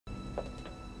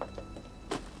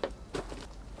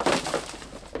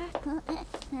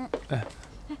哎。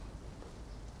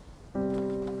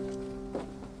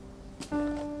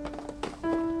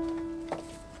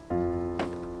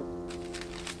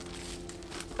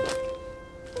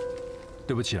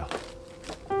 对不起啊，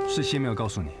事先没有告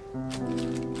诉你。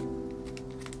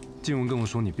静雯跟我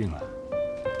说你病了，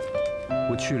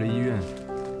我去了医院，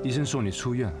医生说你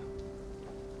出院了。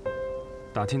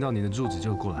打听到你的住址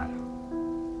就过来了，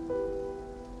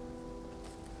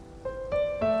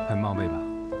很冒昧吧？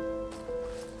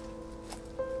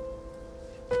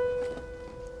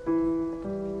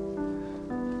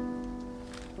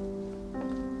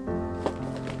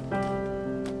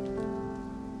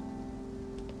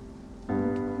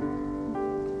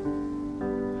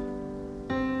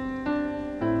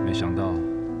没想到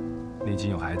你已经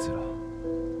有孩子了。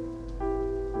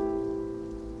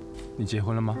你结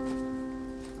婚了吗？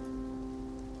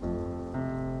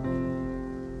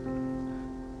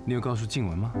你有告诉静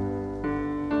雯吗？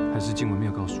还是静雯没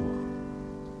有告诉我？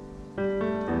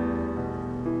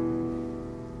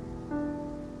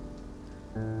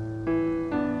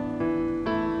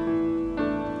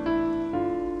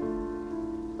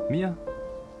米娅，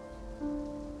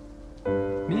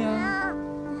米娅。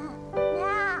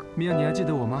 米娅，你还记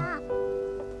得我吗？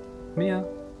米娅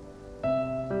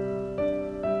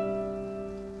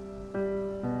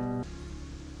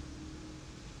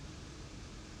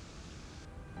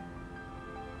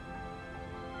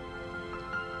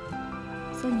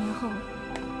，3年后，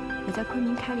我在昆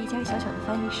明开了一家小小的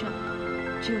翻译社，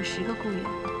只有10个雇员，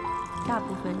大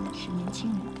部分是年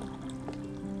轻人。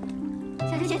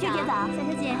小秋姐早，小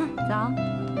秋姐早。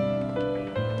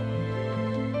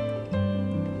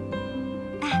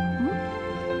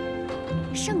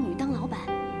 剩女当老板，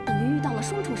等于遇到了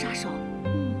双重杀手。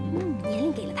年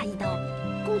龄给了他一刀，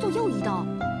工作又一刀，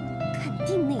肯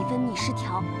定内分泌失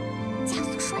调，加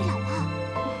速衰老啊！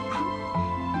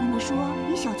你们说，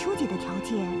以小秋姐的条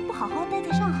件，不好好待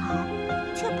在上海，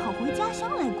却跑回家乡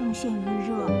来贡献余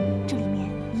热，这里面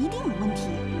一定有问题。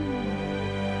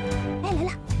哎，来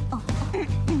了。哦。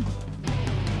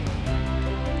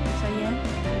小严，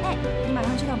哎，你马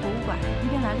上去趟博物馆，那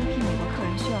边来了一批美国客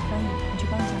人需要翻译，你去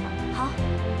帮一下忙。 好，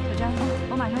小张，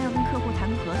我马上要跟客户谈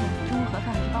个合同，中午盒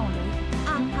饭你帮我留一点。啊，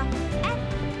好。哎，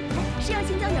是要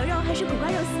青椒牛肉还是苦瓜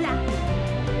肉丝啊？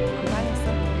苦瓜肉丝。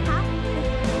好。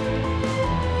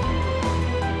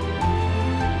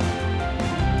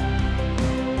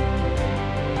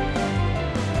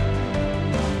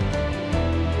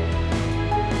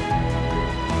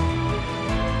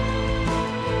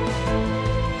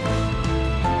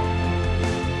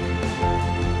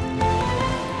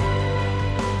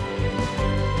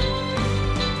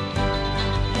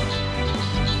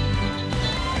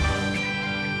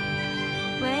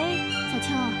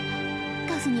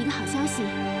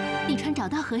立川找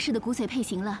到合适的骨髓配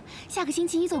型了，下个星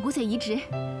期1做骨髓移植。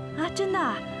啊，真的？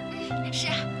是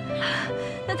啊，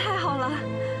那太好了。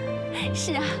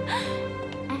是啊。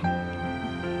哎，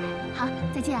好，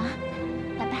再见啊，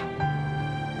拜拜。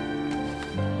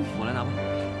我来拿吧。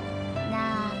那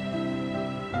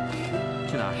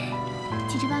去哪儿？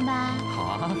去吃饭吧。好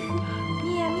啊。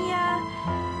米娅，米娅，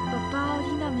宝宝，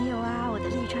听到没有啊？我的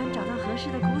立川找到合适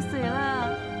的骨髓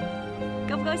了，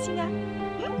高不高兴啊？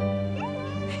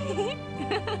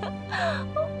 都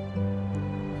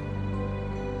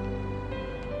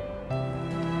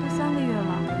3个月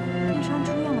了，立川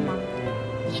出院了吗？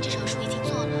移植手术已经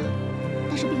做了，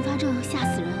但是并发症吓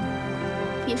死人。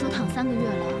别说躺3个月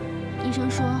了，医生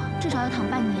说至少要躺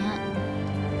半年。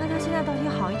那他现在到底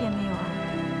好一点没有啊？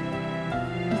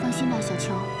你放心吧，小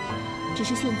秋，只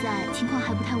是现在情况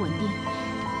还不太稳定。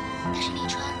但是立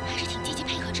川还是挺积极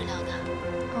配合治疗的。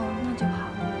哦，那就好。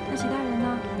那其他人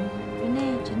呢？ 人内、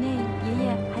直内、爷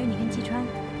爷，还有你跟季川，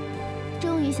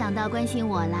终于想到关心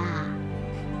我啦！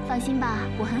放心吧，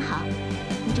我很好。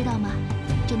你知道吗？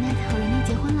真奈和人内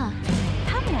结婚了。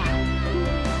他们俩？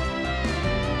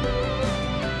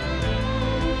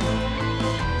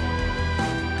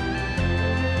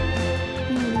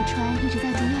因为立川一直在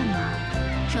住院嘛，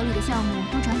手里的项目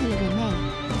都转给了人内。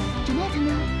真奈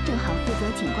呢，正好负责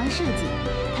景观设计，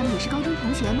他们也是高中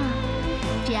同学嘛，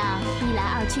这样1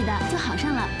来2去的就好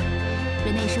上了。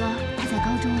 人内说他在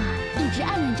高中啊一直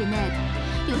暗恋着 Ned，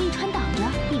 有立川挡着，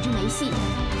一直没戏。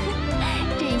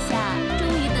这下终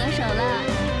于得手了。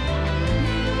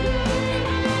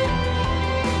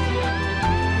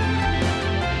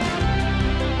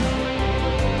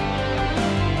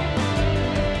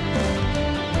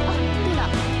哦，对了，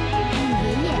还有爷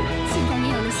爷现在也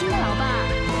有了新的老伴儿。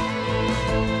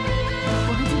我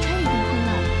和季川也订婚了。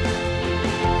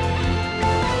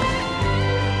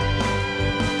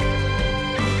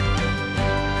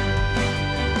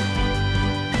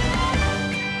 我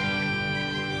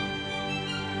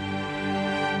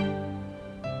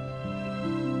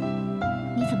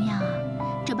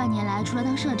除了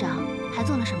当社长，还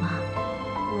做了什么？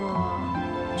我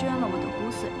捐了我的骨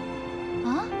髓。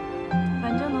啊？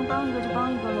反正能帮一个就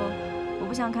帮一个喽。我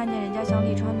不想看见人家像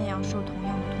利川那样受同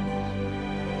样的痛苦。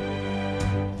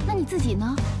那你自己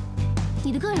呢？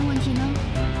你的个人问题呢？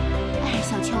哎，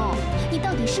小秋，你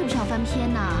到底是不是要翻篇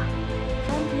呐？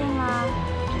翻篇啦，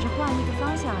只是换一个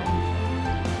方向而已。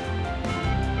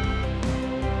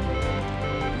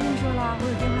我跟你说了，我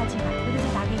有电话进来，回头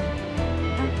再打给你。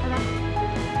拜拜。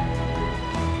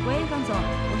喂，方总，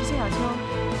我是谢小秋。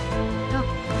哦，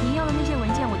您要的那些文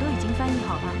件我都已经翻译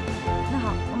好了。那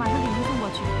好，我马上给您送过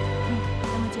去。咱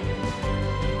们见。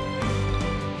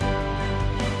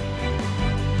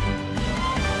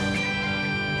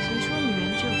谁说女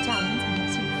人只有嫁人才能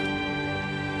幸福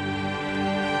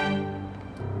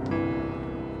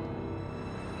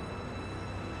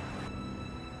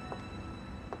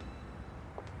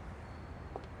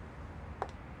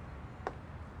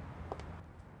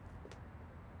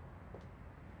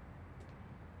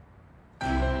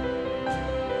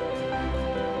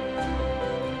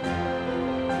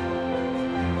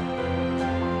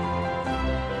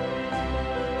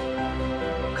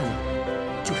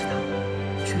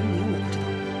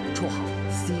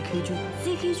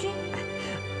？CK 君，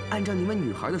按照你们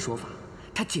女孩的说法，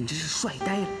他简直是帅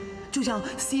呆了，就像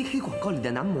CK 广告里的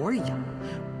男模一样。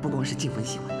不光是静雯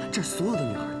喜欢，这所有的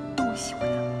女孩都喜欢他。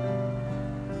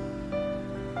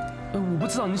我不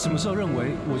知道你什么时候认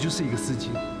为我就是一个司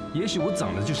机，也许我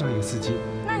长得就像一个司机。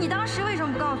那你当时为什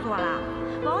么不告诉我啦？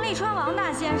王立川，王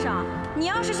大先生，你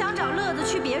要是想找乐子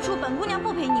去别处，本姑娘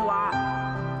不陪你玩。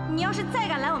你要是再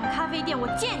敢来我们咖啡店，我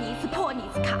见你一次泼你一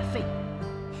次咖啡。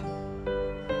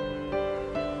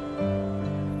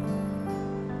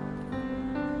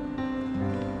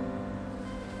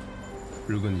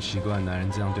如果你习惯男人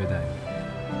这样对待你，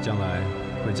将来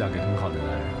会嫁给很好的男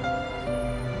人。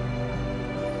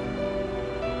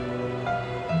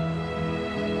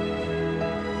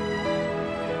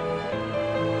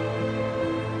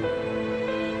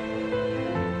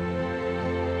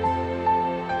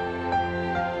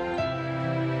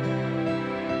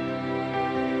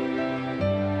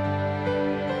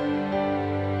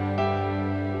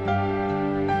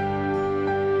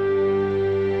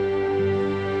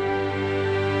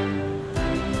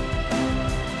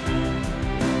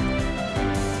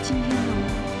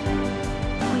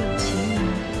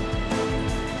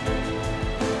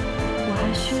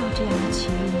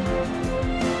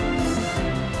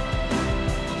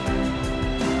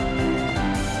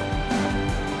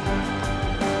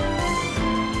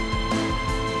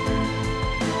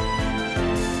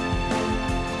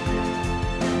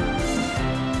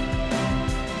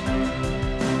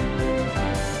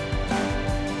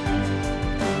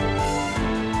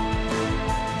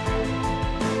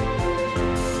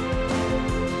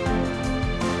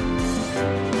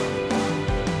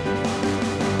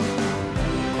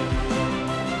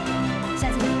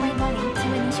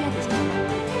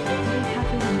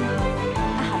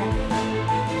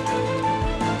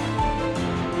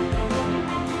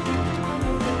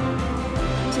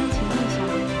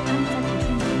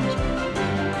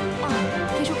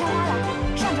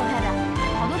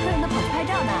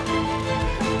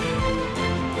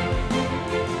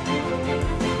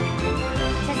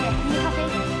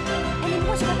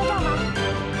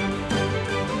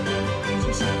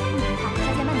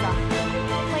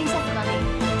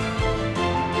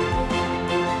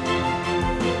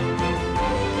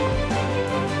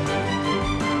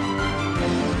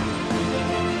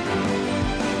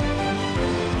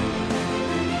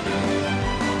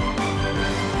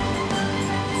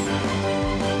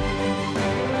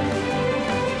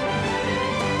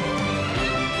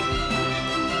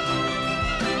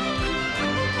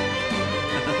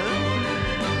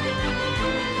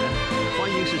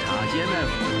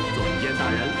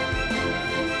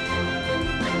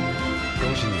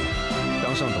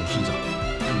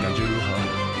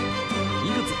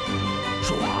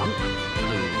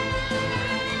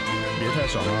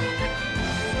爽啊！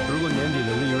如果年底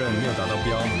的利润没有达到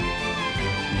标，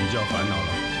你就要烦恼了。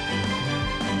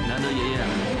难得爷爷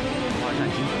华山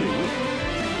已经退位，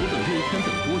我等这一天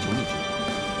等多久你知道？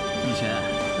以前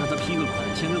让他批个款、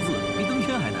签个字，比登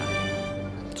天还难。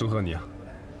祝贺你啊！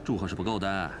祝贺是不够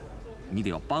的，你得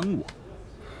要帮我。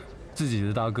自己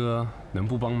的大哥能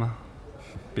不帮吗？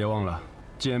别忘了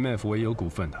 ，GMF 我也有股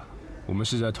份的，我们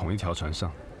是在同一条船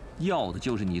上。要的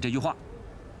就是你这句话。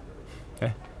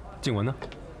哎，静雯呢？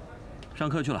上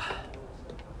课去了。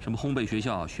什么烘焙学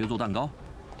校学做蛋糕？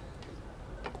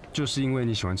就是因为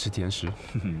你喜欢吃甜食。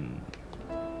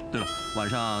对了，晚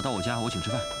上到我家，我请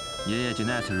吃饭。爷爷、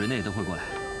Janet、Rene 都会过来。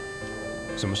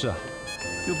什么事啊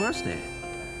？Your birthday。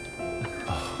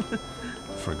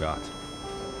Forgot。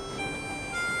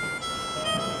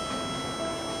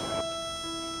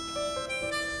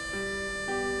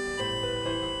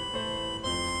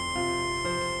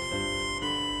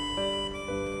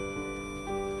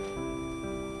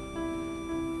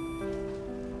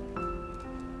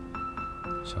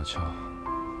小秋，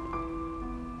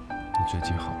你最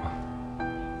近好吗？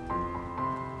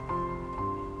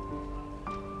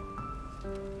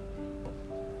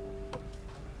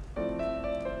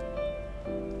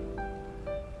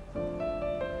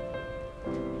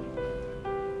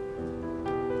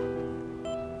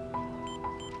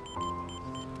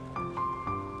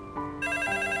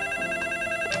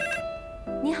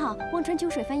你好，忘川秋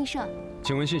水翻译社。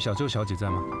请问是小周小姐在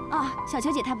吗？啊，小秋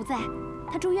姐她不在，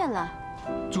她住院了。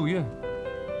住院？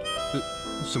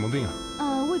什么病啊？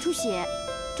胃出血，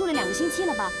住了2个星期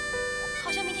了吧？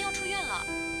好像明天要出院了。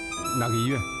哪个医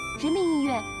院？人民医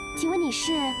院。请问你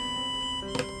是？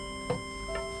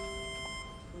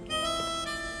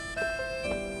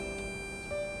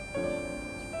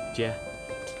姐，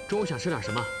中午想吃点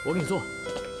什么？我给你做。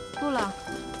不了，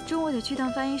中午得去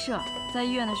趟翻译社。在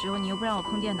医院的时候，你又不让我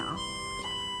碰电脑。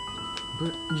不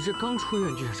是，你这刚出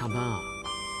院就想上班啊？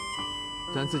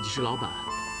咱自己是老板，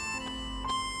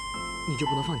你就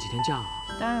不能放几天假啊？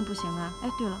当然不行啊！哎，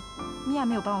对了，米娅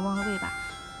没有帮我忘了喂吧？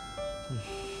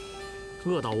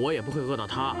饿到我也不会饿到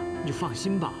她，你就放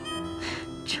心吧。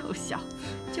臭小，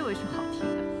就会说好听的。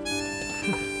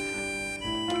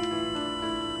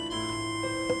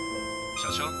小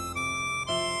秋，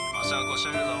马上要过生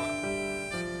日喽，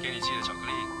给你寄的巧克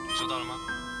力收到了吗？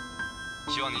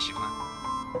希望你喜欢。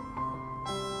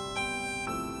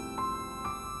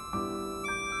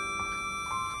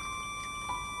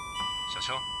小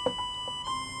秋，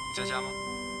你在家吗？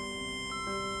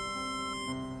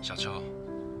小秋，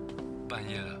半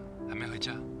夜了还没回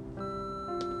家。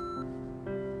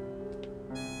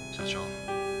小秋，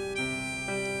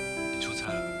你出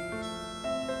差了？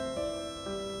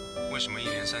为什么1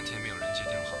连3天没有人接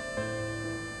电话？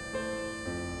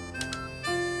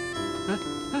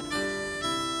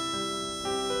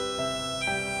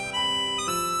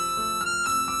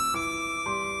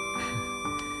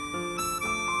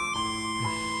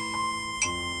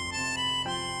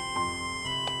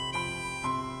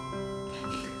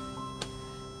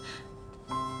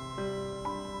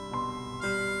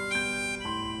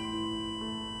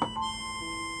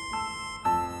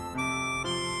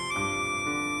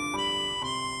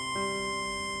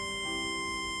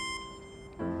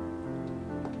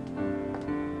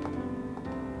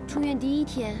出院第1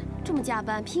天，这么加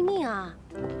班拼命啊！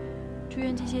住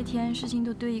院这些天事情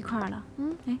都堆一块儿了。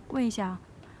哎，问一下，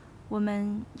我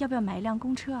们要不要买一辆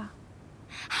公车啊？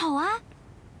好啊，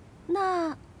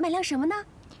那买辆什么呢？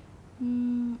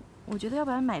我觉得要不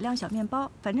然买辆小面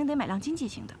包，反正得买辆经济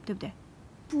型的，对不对？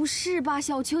不是吧，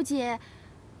小秋姐，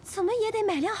怎么也得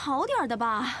买辆好点的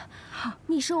吧？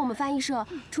你说我们翻译社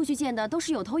出去见的都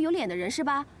是有头有脸的人是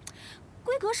吧？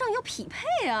规格上要匹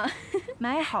配啊！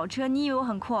买好车，你以为我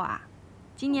很阔啊？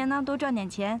今年呢多赚点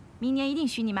钱，明年一定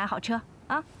许你买好车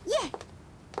啊！耶！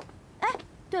哎，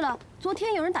对了，昨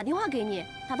天有人打电话给你，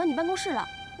打到你办公室了。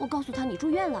我告诉他你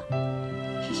住院了。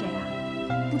是谁啊？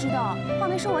不知道，话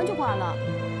没说完就挂了。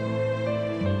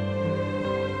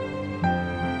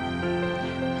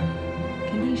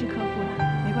肯定是客户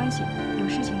了，没关系，有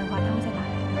事情的话他会再打来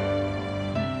的。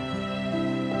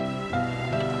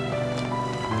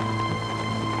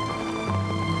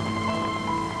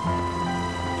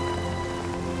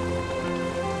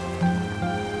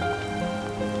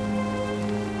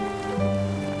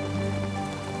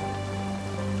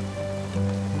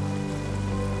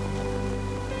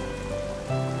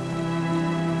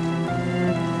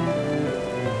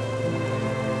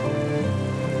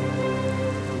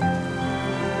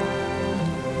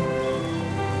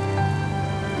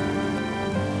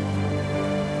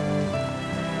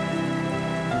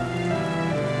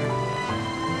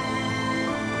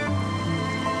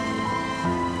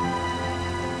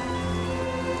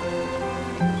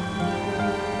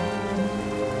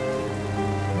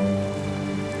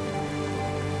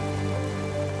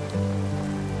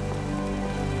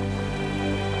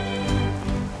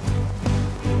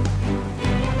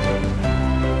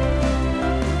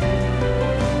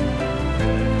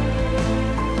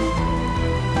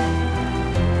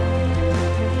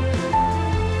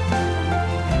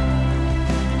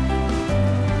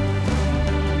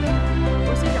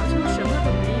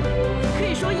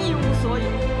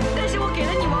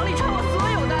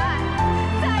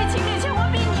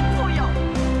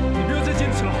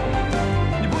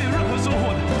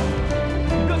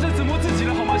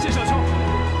谢小秋。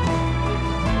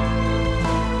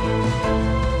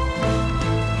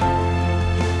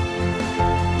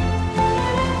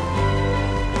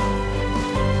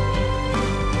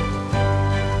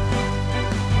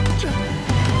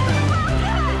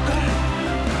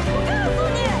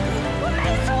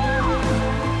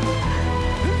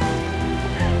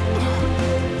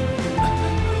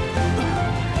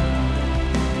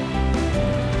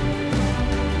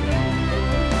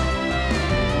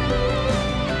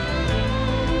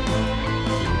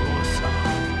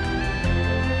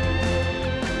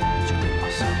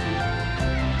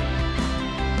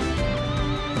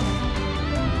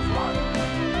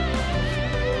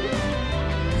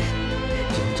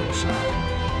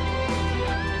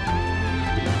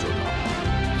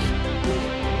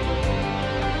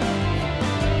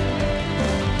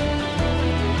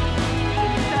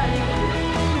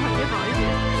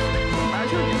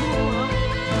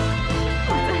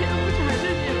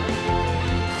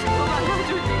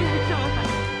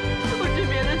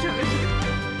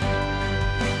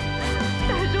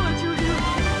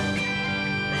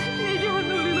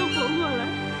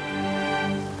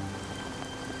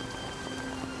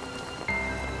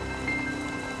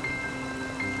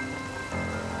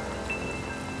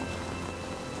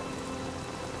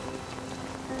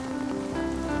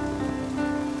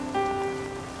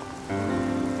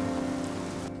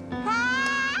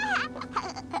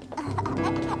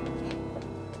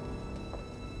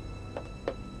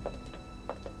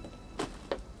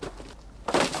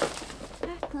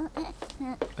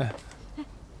哎，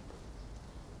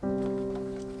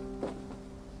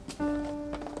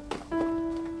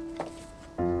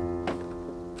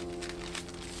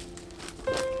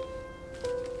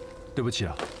对不起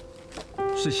啊，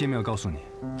事先没有告诉你。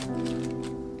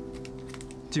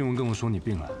静雯跟我说你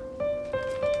病了，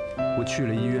我去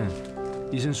了医院，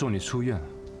医生说你出院了。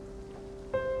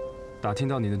打听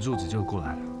到你的住址就过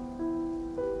来了，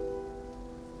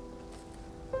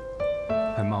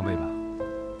很冒昧吧？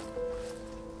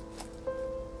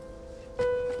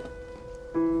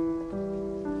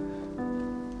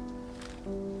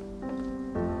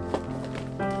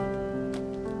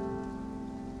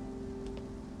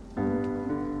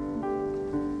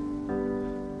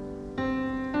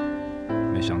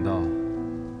没想到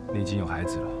你已经有孩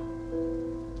子了。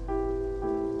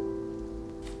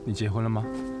你结婚了吗？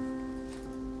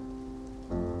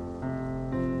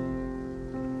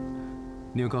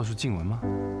你有告诉静雯吗？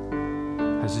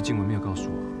还是静雯没有告诉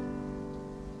我？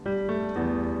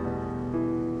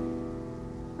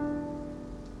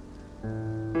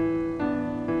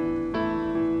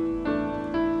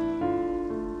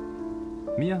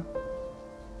米娅，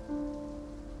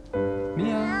米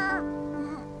娅，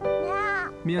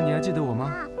米娅，你还记得我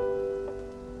吗？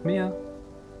米娅。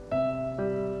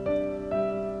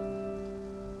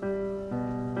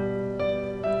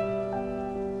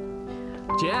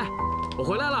 姐，我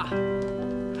回来了。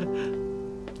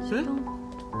小东，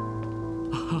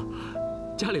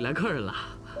家里来客人了。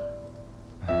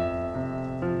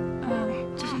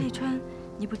这是立川，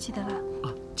你不记得了？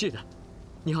啊，记得。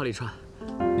你好，立川。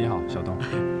你好，小东。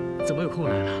怎么有空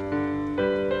来了？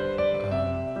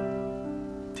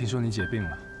听说你姐病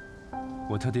了，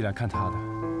我特地来看她的。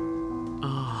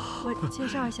啊，我介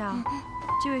绍一下啊，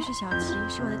这位是小琪，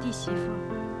是我的弟媳妇，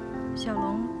小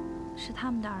龙是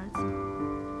他们的儿子。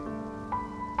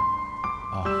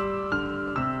 啊，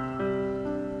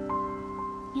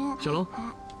小龙，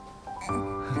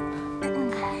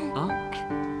啊，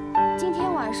今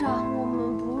天晚上我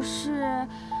们不是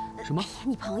什么？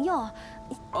你朋友？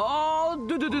哦，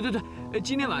对，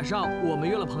今天晚上我们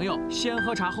约了朋友，先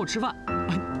喝茶后吃饭。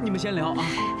你们先聊啊，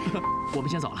我们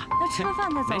先走了。那吃了饭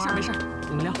再走啊？没事，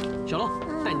你们聊。小龙，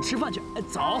带你吃饭去。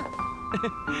走。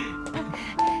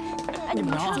你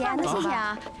们聊啊。姐，那谢谢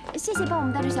啊，谢谢帮我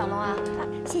们带着小龙啊，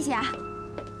谢谢啊。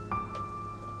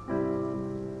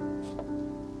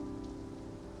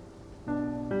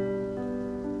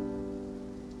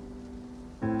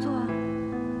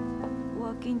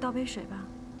 给你倒杯水吧。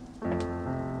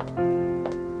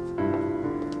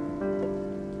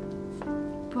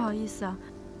不好意思啊，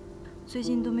最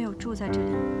近都没有住在这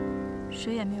里，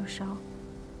水也没有烧，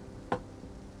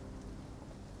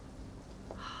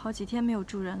好几天没有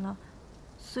住人了，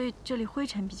所以这里灰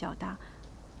尘比较大。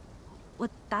我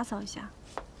打扫一下，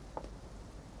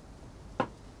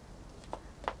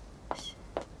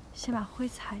先把灰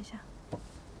擦一下。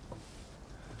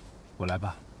我来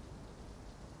吧。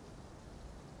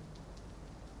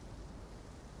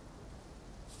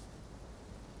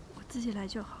 自己来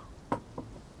就好。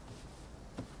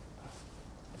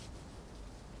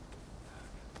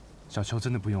小秋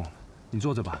真的不用了，你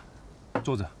坐着吧，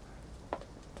坐着。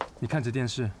你看着电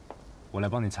视，我来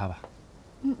帮你擦吧。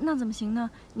那怎么行呢？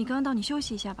你刚到，你休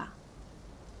息一下吧。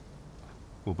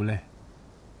我不累，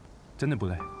真的不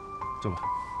累，坐吧。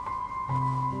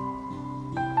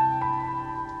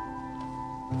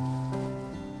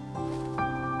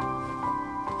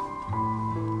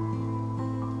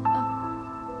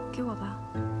给我吧。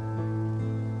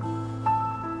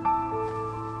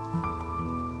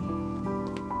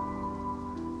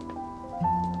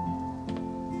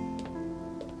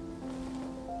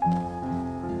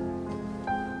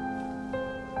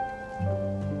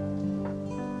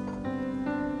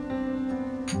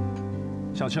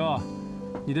小秋啊，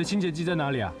你的清洁剂在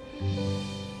哪里啊？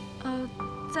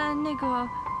在那个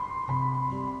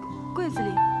柜子里。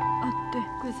对，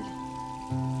柜子里。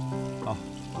好。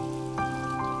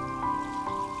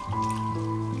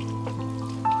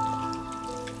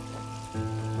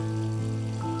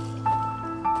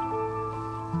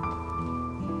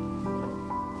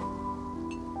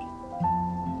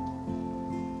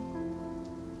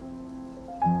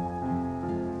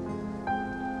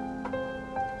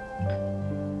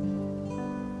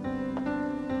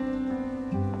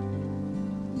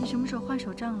 你什么时候换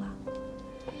手账了？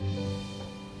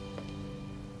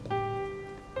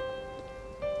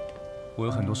我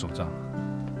有很多手账，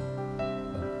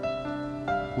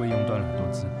我也用断了很多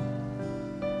字。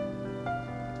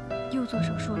又做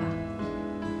手术了？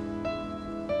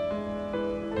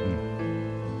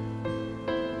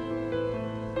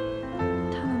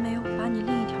他们没有把你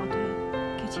另一条腿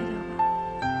给切掉吧？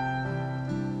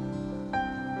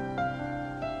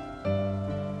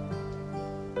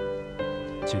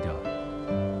切掉了。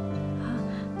啊，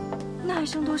那还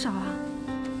剩多少啊？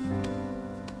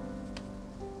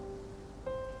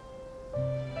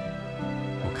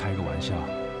我开个玩笑，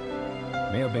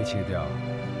没有被切掉，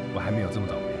我还没有这么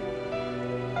倒霉。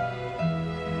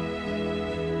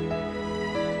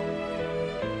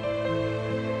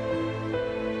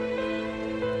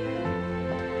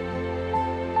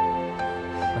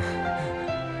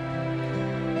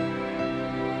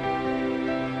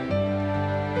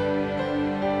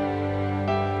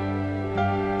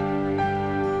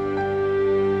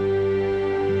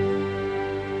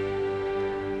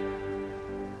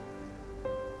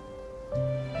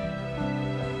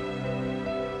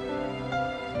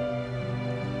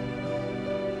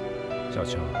 小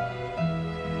秋，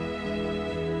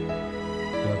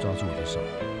不要抓住我的手，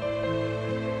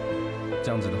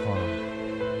这样子的话，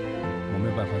我没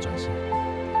有办法转身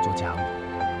做家务。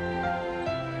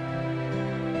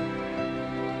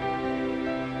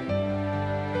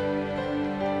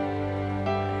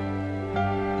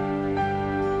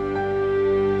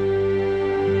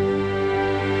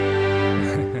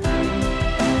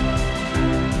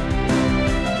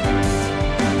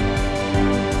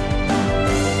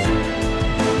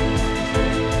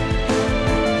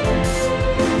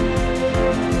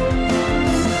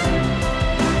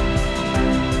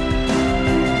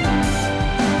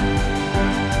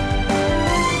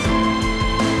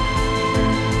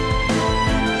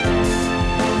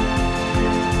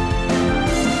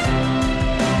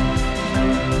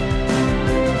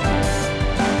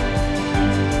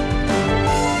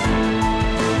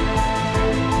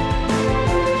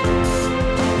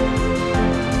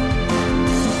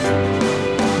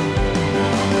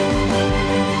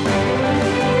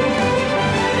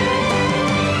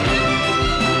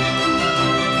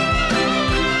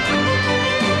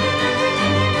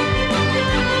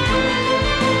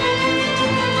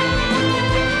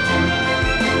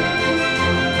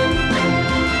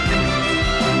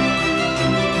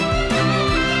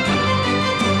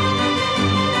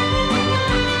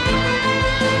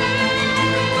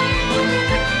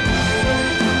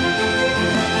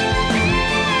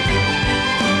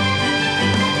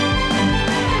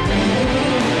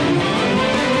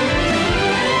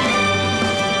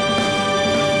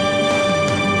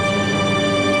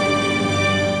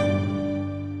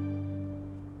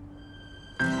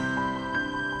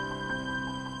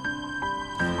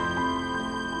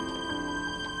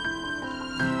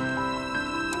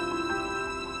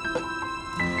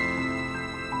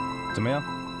怎么样？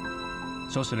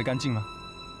收拾得干净吗？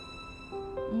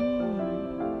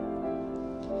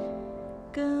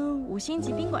跟5星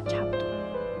级宾馆差不多。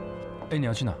哎，你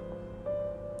要去哪？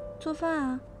做饭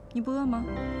啊，你不饿吗？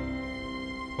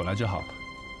我来就好了，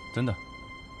真的。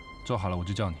做好了我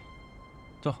就叫你。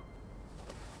坐。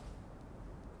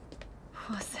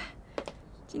哇塞，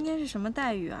今天是什么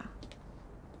待遇啊？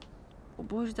我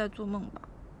不会是在做梦吧？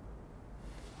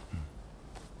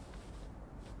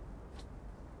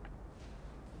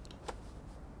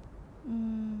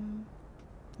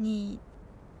你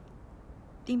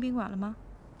订宾馆了吗？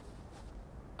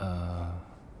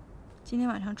今天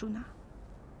晚上住哪？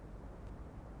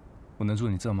我能住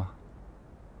你这吗？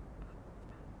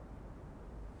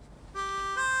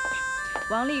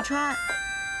王沥川，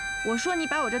我说你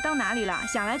把我这当哪里了？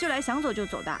想来就来，想走就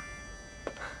走的。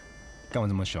干嘛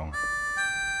这么凶啊？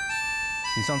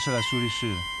你上次来苏黎世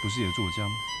不是也住我家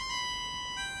吗？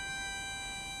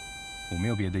我没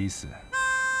有别的意思，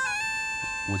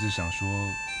我只是想说，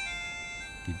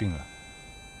你病了，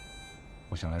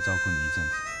我想来照顾你一阵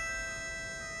子。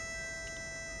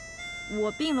我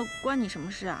病了关你什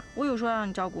么事啊？我有说要让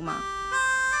你照顾吗？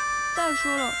再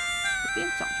说了，我病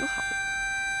早就好了。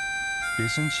别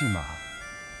生气嘛，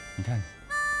你看你，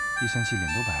一生气脸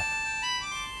都白了，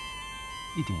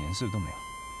一点颜色都没有。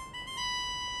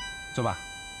坐吧，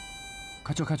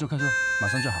快坐，快坐，快坐，马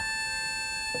上就好。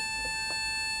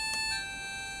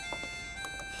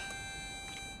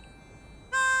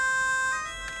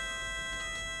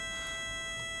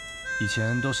以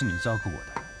前都是你照顾我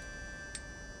的，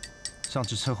上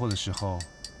次车祸的时候，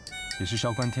也是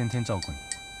萧官天天照顾你。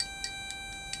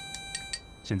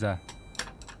现在，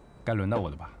该轮到我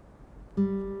了吧？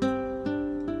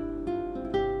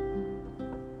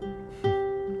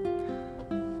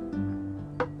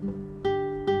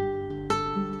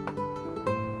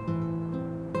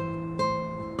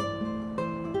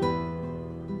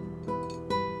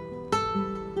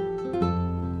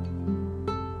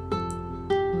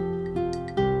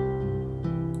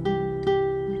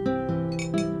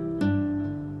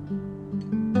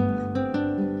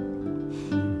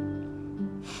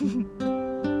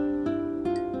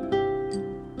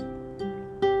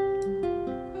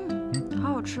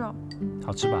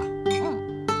好吃吧？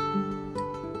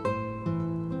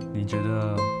你觉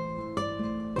得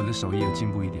我的手艺有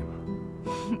进步一点吗？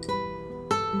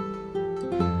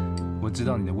我知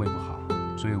道你的胃不好，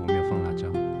所以我没有放辣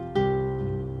椒。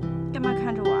干嘛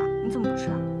看着我啊？你怎么不吃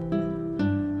啊？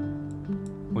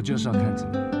我就是要看着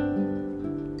你。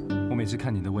我每次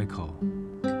看你的胃口，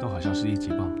都好像是一级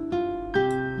棒。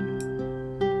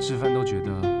吃饭都觉得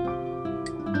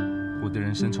我的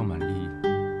人生充满了意义。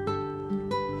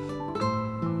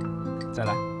再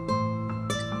来。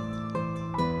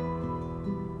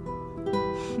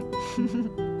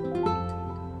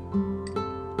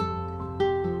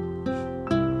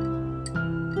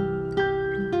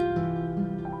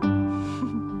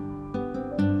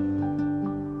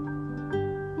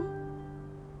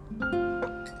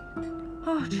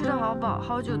啊，吃得好饱，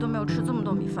好久都没有吃这么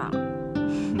多米饭了。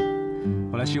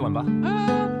我来洗碗吧。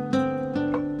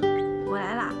我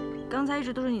来啦。刚才一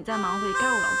直都是你在忙活，也该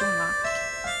我劳动了。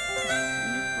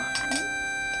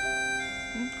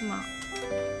干嘛？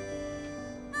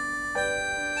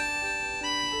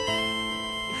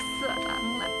有色狼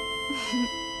了。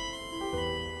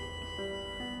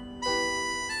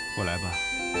我来吧，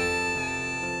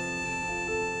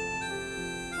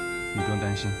你不用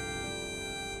担心，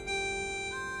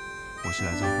我是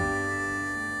来照顾你。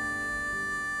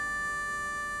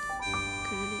可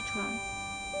是李川，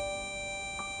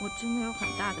我真的有很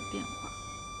大的变化。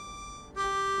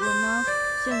我呢，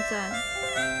现在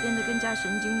变得更加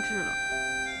神经质了，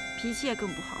脾气也更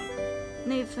不好了，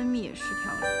内分泌也失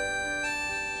调了。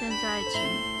现在爱情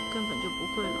根本就不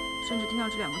会了，甚至听到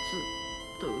这2个字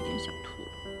都有一点想吐了。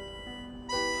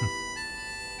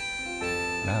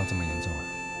哪有这么严重啊？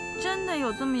真的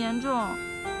有这么严重？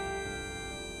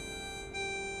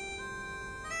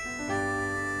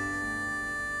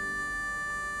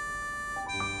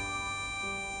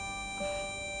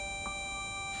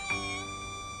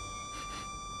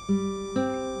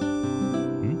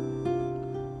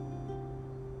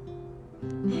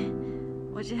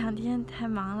我这2天太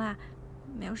忙了，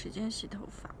没有时间洗头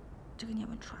发，这个你也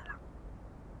闻出来了。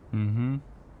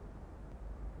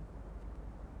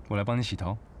我来帮你洗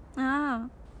头。啊，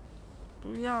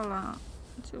不要了，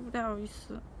这不太好意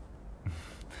思。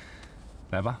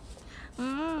来吧。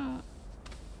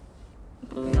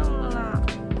不要了啦。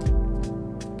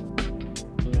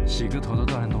洗个头都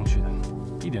动来动去的，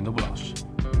一点都不老实。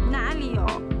哪里有？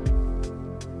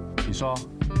你说，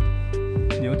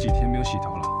你有几天没有洗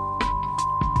头了？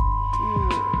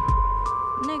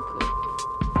那个，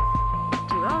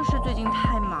主要是最近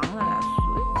太忙了啦，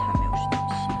所以才没有时间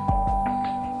洗。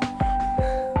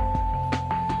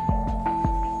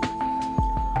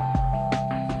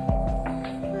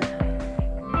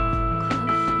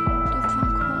都犯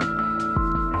困了。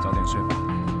早点睡吧，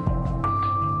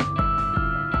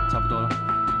差不多了。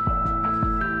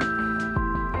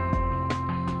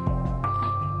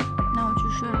那我去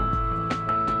睡了。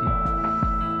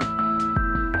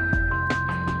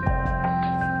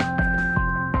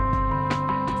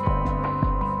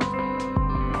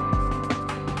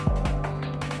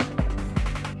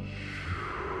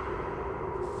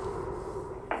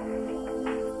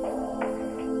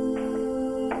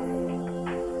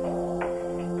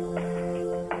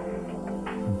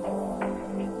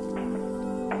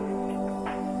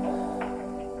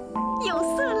有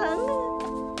色狼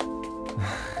啊！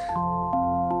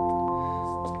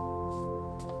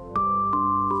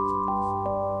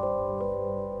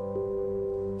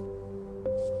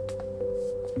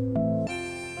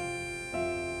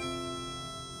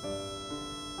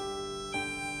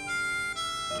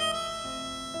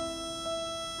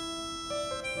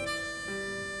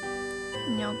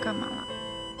你要干嘛了？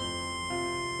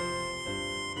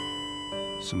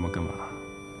什么干嘛？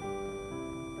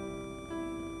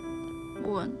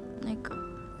我那个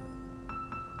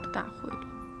大会里。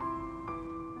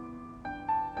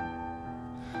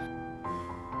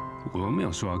我又没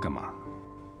有说要干嘛。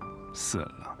色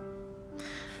狼。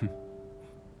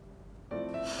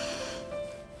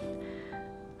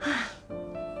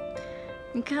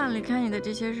你看离开你的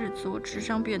这些日子，我智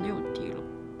商变得又低了。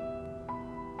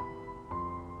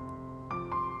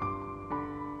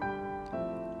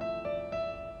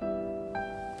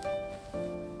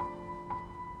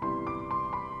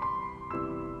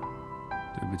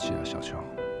对不起啊，小秋，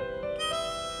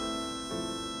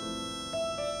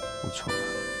我错了，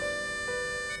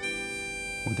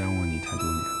我耽误你太多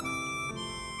年了。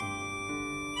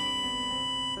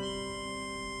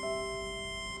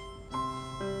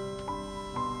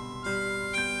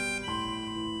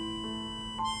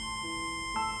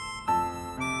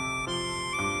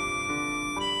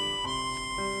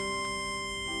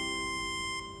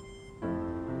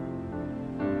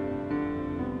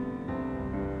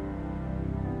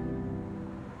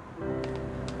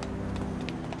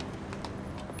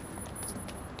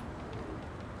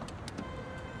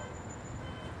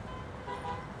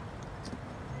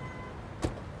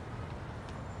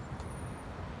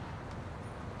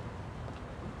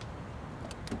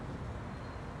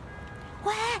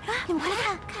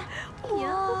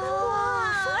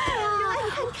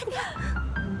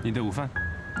你的午饭？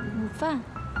午饭？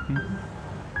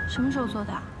什么时候做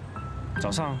的？早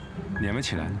上你还没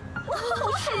起来呢。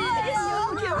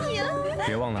小平，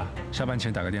别忘了下班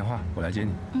前打个电话，我来接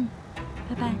你。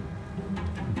拜拜。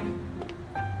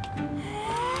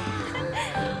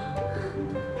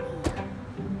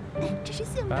这是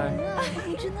姓名拜。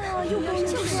我知道，又高又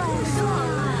帅啊！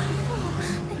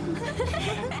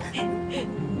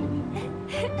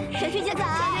小秋姐早，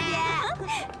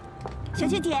小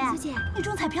秋姐，小秋姐，你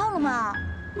中彩票了吗？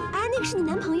哎，那个是你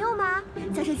男朋友吗？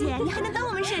小秋姐，你还能当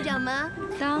我们社长吗？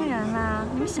当然啦，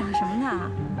你们想什么呢？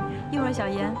一会儿小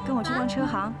妍跟我去逛车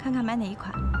行，看看买哪一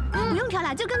款。不用挑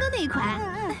了，就刚刚那一款。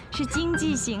是经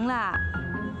济型啦。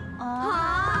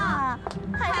啊，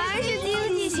还是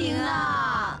经济型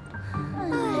啊！哎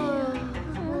呀，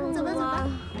走吧走吧。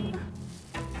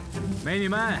美女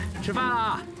们，吃饭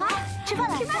啦！啊，吃饭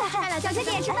了，吃饭了，小秋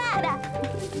姐吃饭。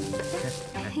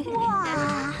哇，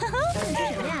你吃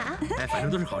什么呀？哎，反正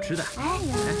都是好吃的。哎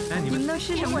呀，哎，你们你们都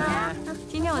吃什么呢？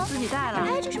今天我自己带了。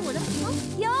哎，这是我的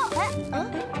哟，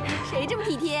谁这么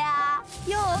体贴啊？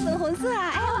哟，粉红色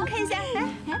啊！哎，我们看一下，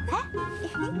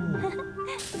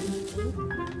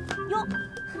哟，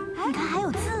你看还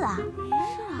有字啊！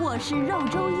我是肉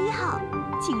粥1号，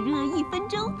请热1分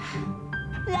钟。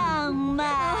浪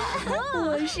漫。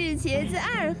我是茄子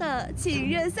2号，请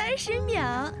热30秒。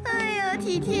哎呀，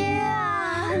体贴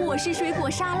啊！我是水果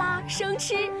沙拉，生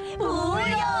吃不用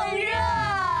热。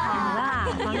好啦，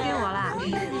还给我啦！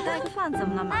你带个饭怎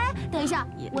么了嘛？哎，等一下，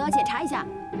我要检查一下。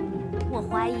我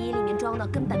怀疑里面装的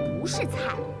根本不是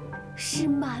菜，是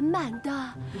满满的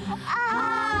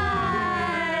爱。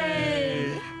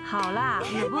好啦，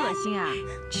恶不恶心啊？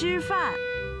吃饭。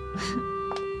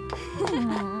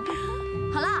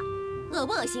好了，恶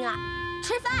不恶心啊？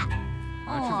吃饭。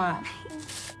吃饭。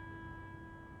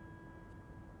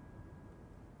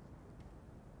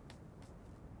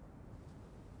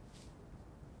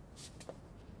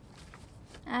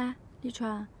哎，立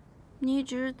川，你一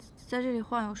直在这里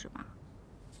晃悠什么？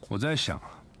我在想，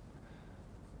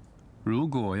如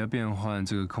果要变换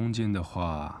这个空间的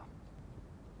话，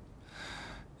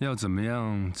要怎么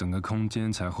样整个空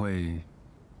间才会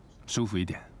舒服一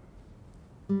点？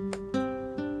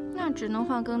那只能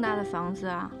换更大的房子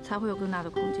啊，才会有更大的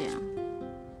空间啊。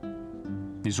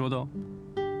你说的哦，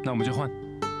那我们就换。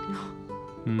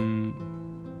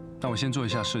那我先做一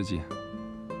下设计。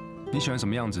你喜欢什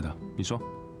么样子的？你说。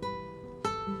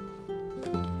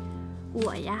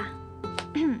我呀，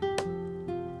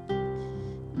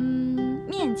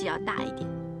面积要大一点。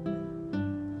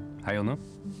还有呢？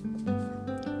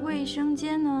卫生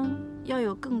间呢，要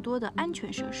有更多的安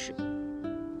全设施。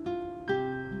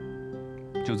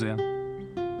就这样。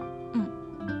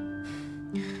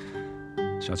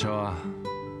小秋啊，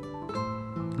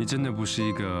你真的不是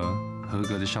一个合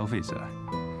格的消费者。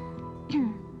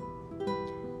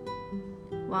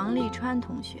王立川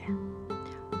同学，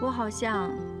我好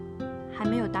像还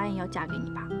没有答应要嫁给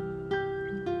你吧？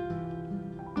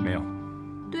没有。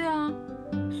对啊，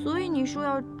所以你说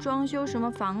要装修什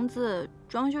么房子，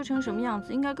装修成什么样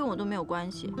子，应该跟我都没有关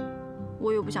系。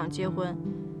我又不想结婚，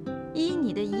依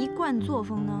你的一贯作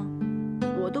风呢，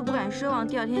我都不敢奢望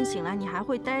第2天醒来你还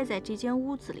会待在这间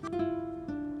屋子里。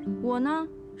我呢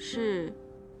是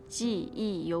记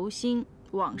忆犹新，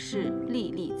往事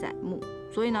历历在目，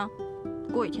所以呢，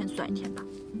过一天算一天吧。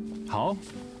好，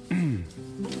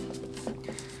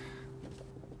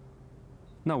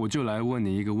那我就来问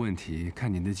你一个问题，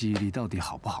看你的记忆力到底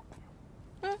好不好。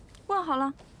问好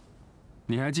了。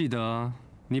你还记得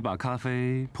你把咖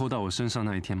啡泼到我身上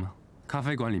那一天吗？咖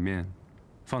啡馆里面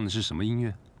放的是什么音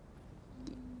乐？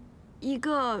一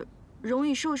个容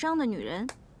易受伤的女人。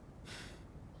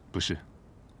不是。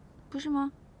不是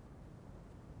吗？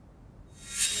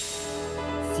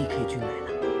 CK 君来了。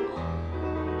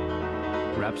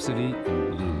Rhapsody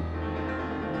in Blue。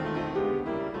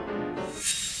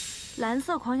蓝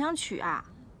色狂想曲啊。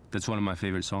That's one of my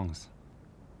favorite songs。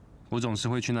我总是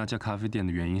会去那家咖啡店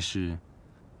的原因是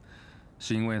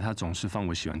因为它总是放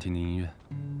我喜欢听的音乐。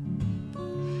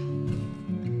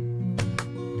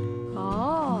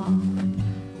哦，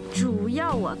主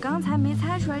要我刚才没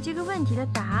猜出来这个问题的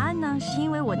答案呢，是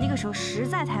因为我那个时候实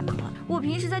在太忙了。我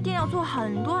平时在店要做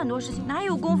很多事情，哪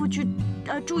有功夫去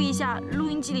注意一下录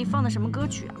音机里放的什么歌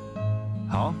曲啊？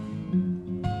好，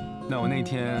那我那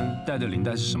天戴的领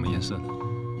带是什么颜色的？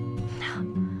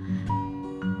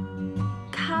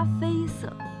咖啡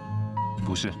色。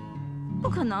不是。不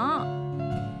可能。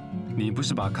你不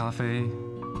是把咖啡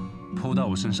泼到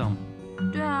我身上吗？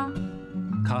对啊。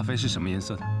咖啡是什么颜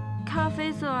色的？咖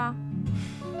啡色啊。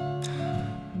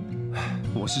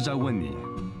我是在问你，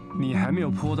你还没有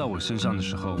泼到我身上的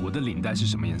时候，我的领带是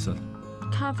什么颜色的？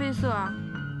咖啡色啊。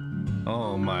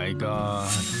Oh my god！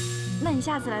 那你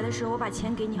下次来的时候，我把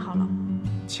钱给你好了。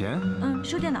钱？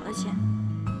收电脑的钱。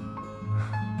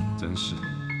真是，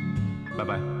拜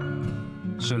拜。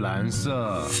是蓝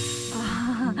色。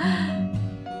啊，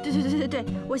对，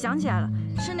我想起来了，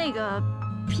是那个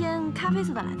偏咖啡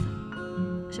色的蓝色，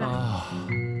是吧？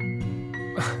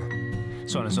啊，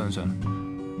算了，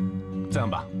这样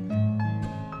吧，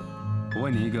我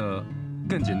问你一个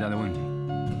更简单的问题。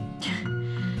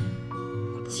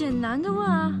简单的问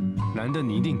啊。难的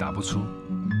你一定答不出，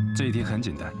这一题很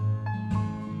简单。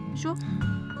说。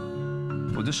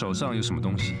我的手上有什么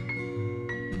东西？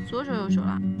左手右手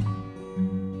啦？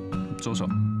左手。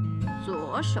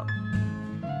左手。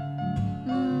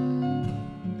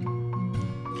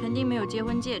肯定没有结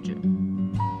婚戒指。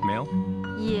没有。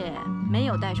也没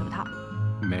有戴手套。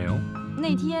没有。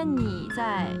那天你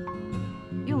在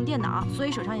用电脑，所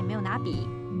以手上也没有拿笔。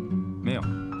没有。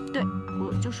对，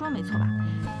我就说没错吧？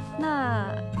那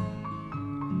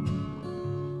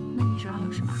你手上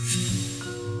有什么？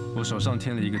我手上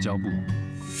添了一个胶布，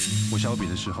我削笔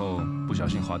的时候不小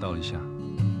心划到了一下。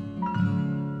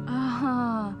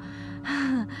啊，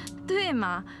对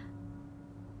嘛？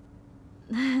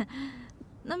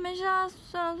那没事啊，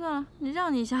算了，你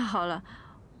让你一下好了，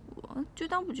我就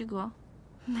当不及格，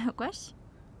没有关系。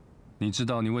你知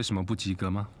道你为什么不及格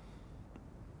吗？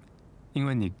因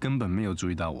为你根本没有注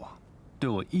意到我，对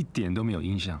我一点都没有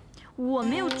印象。我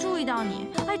没有注意到你，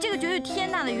哎，这个绝对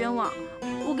天大的冤枉！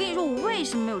我跟你说，我为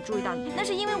什么没有注意到你？那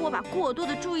是因为我把过多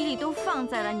的注意力都放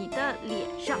在了你的脸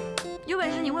上。有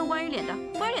本事你问关于脸的，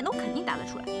关于脸的我肯定答得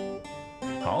出来。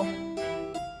好，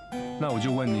那我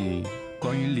就问你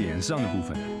关于脸上的部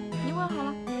分。你问好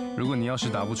了。如果你要是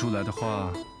答不出来的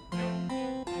话，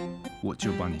我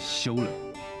就把你休了。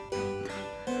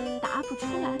答不出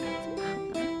来，怎么可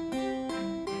能？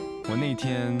我那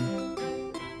天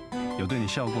有对你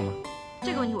笑过吗？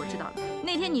这个问题我知道了。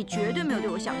那天你绝对没有对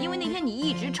我笑，因为那天你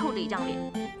一直抽着一张脸。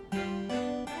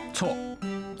错。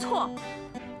错，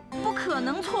不可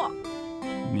能错。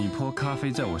你泼咖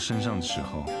啡在我身上的时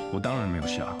候，我当然没有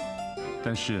笑，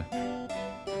但是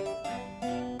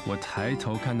我抬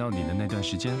头看到你的那段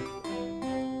时间，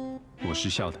我是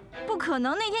笑的。不可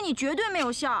能，那天你绝对没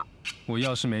有笑。我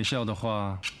要是没笑的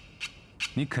话，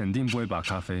你肯定不会把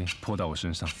咖啡泼到我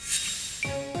身上。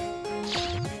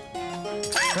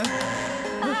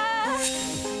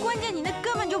关键你那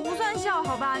根本就不算笑，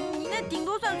好吧？你那顶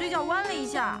多算嘴角弯了一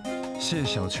下。谢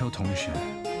小秋同学，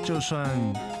就算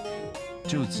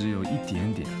就只有一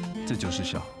点点，这就是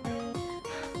笑。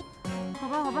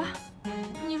好吧，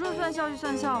你说算笑就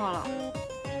算笑话了，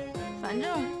反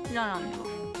正让你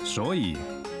说。所以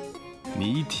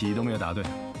你一题都没有答对，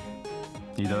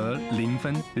你得0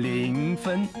分，0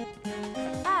分。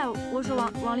哎，我说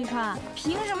王立川，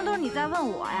凭什么都是你在问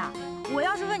我呀？我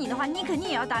要是问你的话，你肯定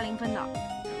也要打0分的。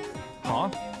好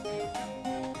啊，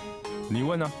你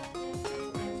问呢？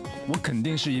我肯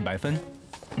定是100分。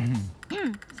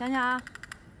想想啊，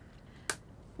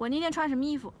我那天穿什么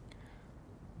衣服？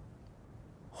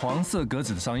黄色格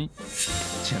子的上衣，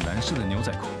浅蓝色的牛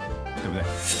仔裤，对不对？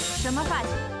什么发型？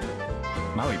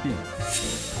马尾辫，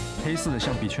黑色的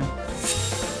橡皮圈。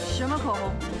什么口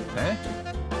红？哎，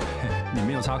你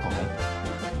没有擦口红。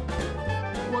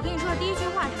我跟你说的第一句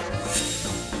话是什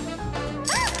么？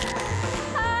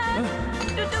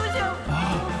对不起，我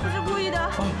不是故意的。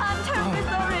I'm terribly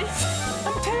sorry.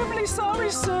 I'm terribly sorry,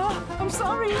 sir. I'm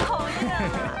sorry. 讨厌啊！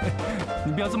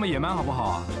你不要这么野蛮好不好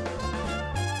啊？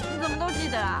你怎么都记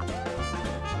得啊？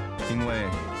因为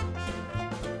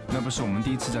那不是我们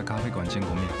第一次在咖啡馆见过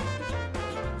面。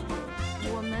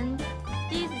我们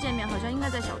第一次见面好像应该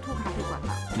在小兔咖啡馆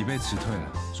吧？你被辞退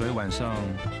了，所以晚上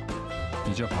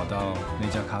你就跑到那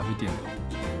家咖啡店里。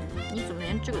你怎么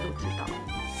连这个都知道？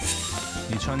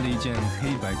你穿着一件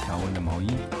黑白条纹的毛衣，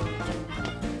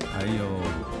还有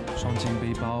双肩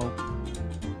背包、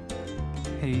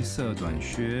黑色短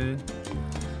靴，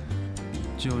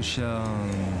就像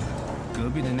隔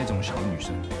壁的那种小女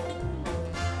生，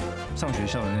上学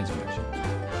校的那种感觉。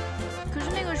可是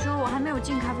那个时候我还没有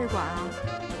进咖啡馆啊。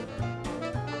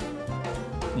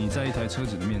你在一台车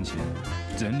子的面前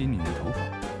整理你的头发，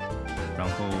然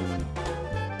后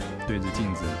对着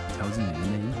镜子调整你的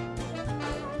内衣，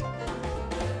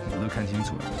我都看清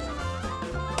楚了。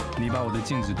你把我的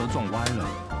镜子都撞歪了，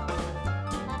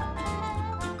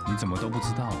你怎么都不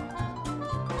知道？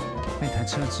那台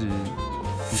车子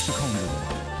不是空着的。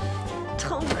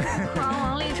偷窥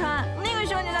王立川，那个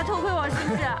时候你在偷窥我是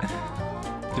不是？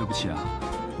对不起啊，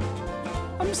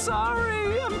 I'm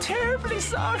sorry, I'm terribly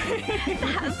sorry。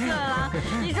大色狼，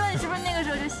你说你是不是那个时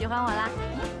候就喜欢我啦？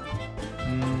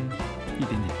一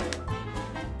点点。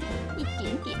一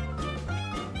点点。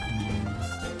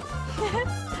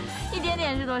一点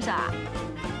点是多少啊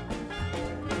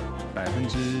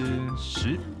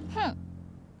10%。哼。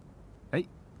哎，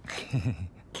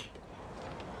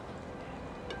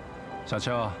小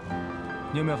秋，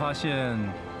你有没有发现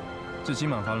这金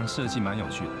马房的设计蛮有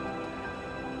趣的？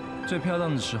最漂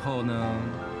亮的时候呢，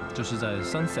就是在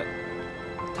sunset，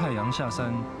 太阳下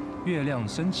山，月亮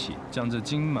升起，将这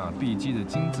金马碧鸡的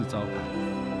金字招牌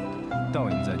倒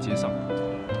影在街上，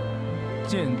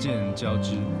渐渐交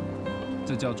织，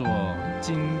这叫做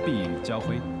金碧交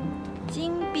辉。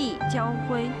金碧交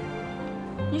辉，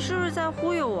你是不是在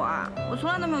忽悠我啊？我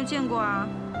从来都没有见过啊！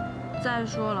再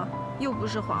说了，又不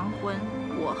是黄昏，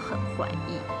我很怀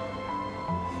疑。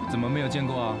怎么没有见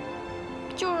过啊？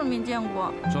就是没见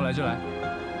过。说来就来。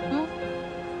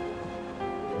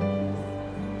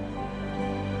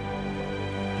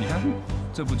你看，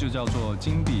这不就叫做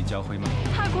金碧交辉吗？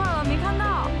太快了，没看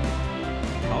到。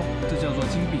好，这叫做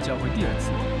金碧交辉第2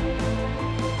次。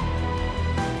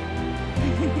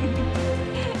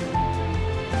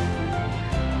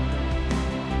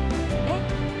哎，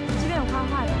这边有画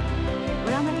画的，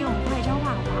我让他给我们画一张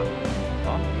画，好不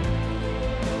好？好。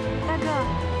大哥，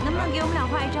能不能给我们俩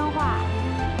画一张画？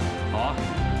好啊，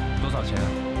多少钱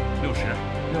？60。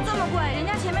这么贵，人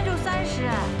家前面就30。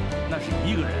那是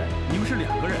1个人，你们是2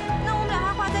个人。那我们俩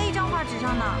还画在一张画纸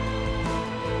上呢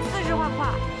，40画不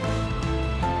画？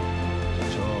小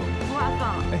秋，不画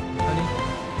算了。哎，安妮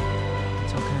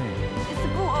 ，It's okay。It's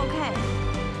不 OK。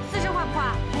40画不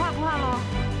画？不画不画喽。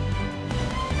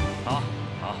好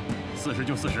，40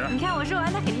就40。你看我说完，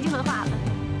他肯定就会画了。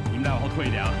你们俩往后退一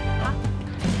点啊。好。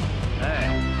哎，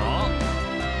好，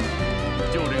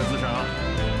就这个姿势啊，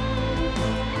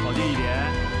靠近一点，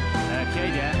哎，偏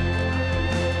一点，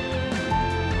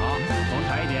好，头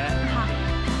抬一点，好，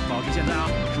保持现在啊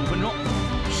，15分钟。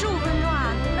15分钟啊？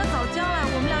那早将来，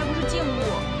我们俩又不是静物，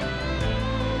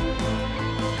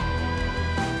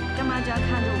干嘛这样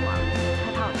看着我？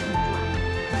还怕我撑不住啊？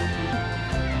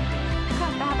快，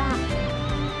摆好摆好。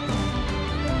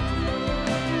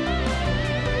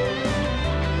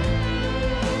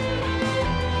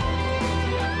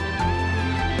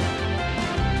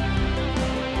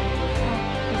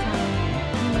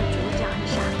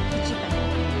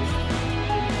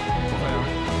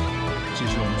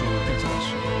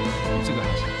这个还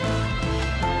行。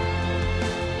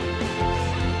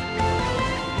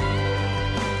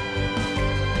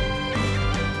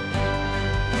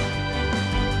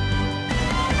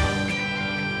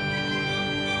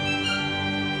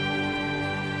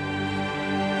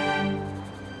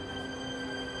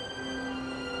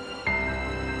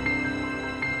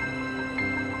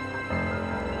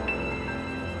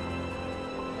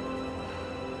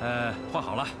画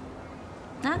好了。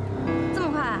啊，这么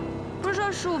快？不是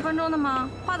说15分钟的吗？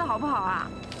画的好不好啊？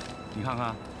你看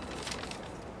看。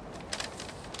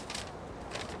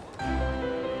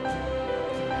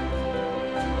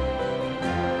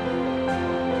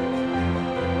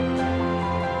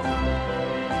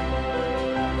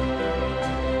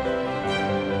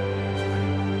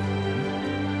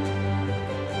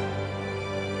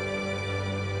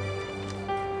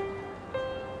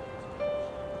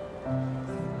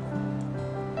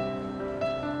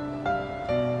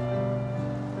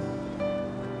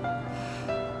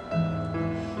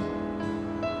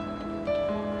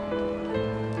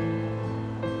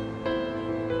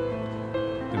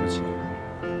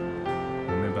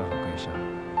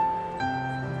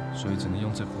所以只能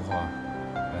用这幅画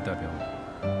来代表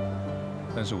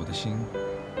我。但是我的心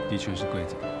的确是跪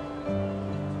着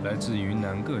的。来自云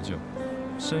南个旧，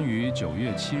生于9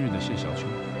月7日的谢小秋。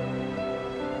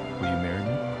Will you marry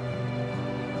me？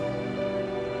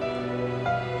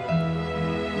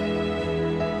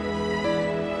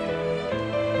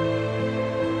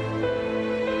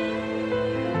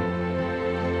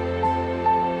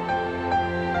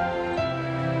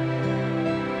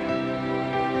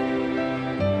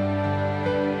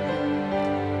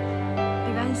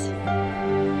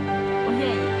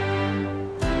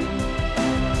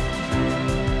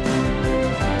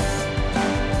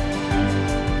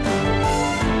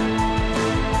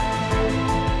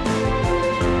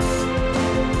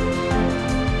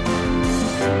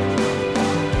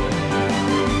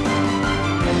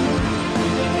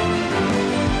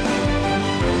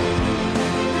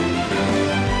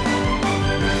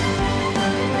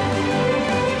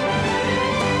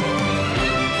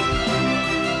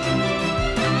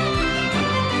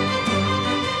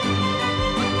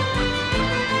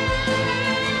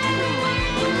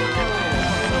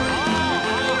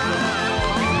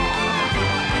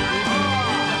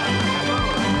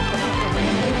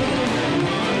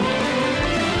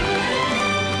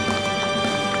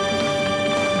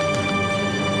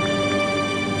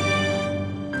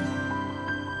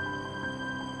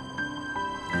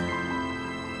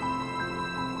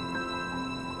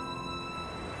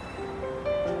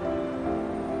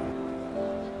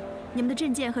你们的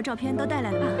证件和照片都带来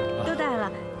了吗？都带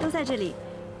了，都在这里。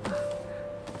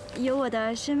有我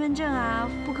的身份证啊、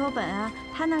户口本啊，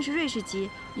他那是瑞士籍，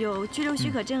有居留许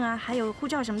可证啊，还有护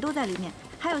照什么都在里面，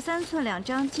还有3寸2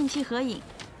张近期合影，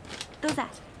都在。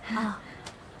啊，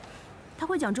他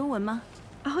会讲中文吗？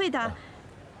会的。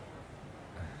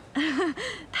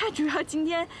他主要今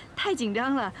天太紧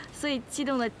张了，所以激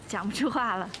动的讲不出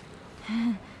话了。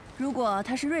如果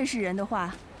他是瑞士人的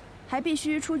话，还必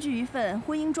须出具一份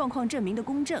婚姻状况证明的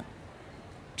公证，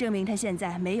证明他现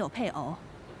在没有配偶。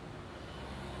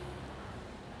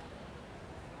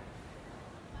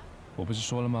我不是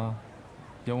说了吗？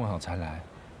要问好才来，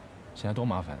现在多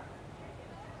麻烦啊！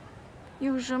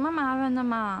有什么麻烦的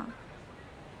嘛？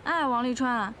哎，王立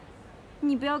川，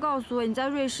你不要告诉我你在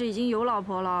瑞士已经有老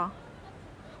婆了。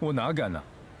我哪敢呢？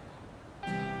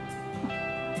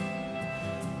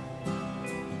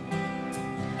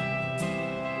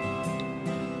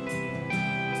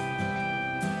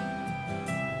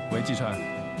喂，季川，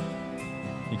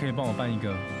你可以帮我办一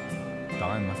个档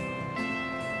案吗？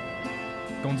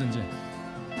公证件，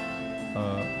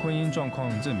婚姻状况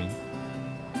证明。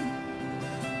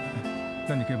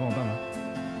那你可以帮我办吗？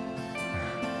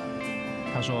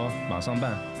他说马上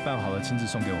办，办好了亲自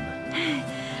送给我们。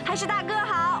还是大哥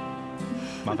好。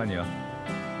麻烦你了。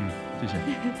谢谢。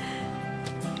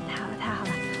太好了，太好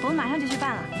了，我们马上就去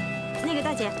办了。那个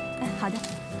大姐，好的，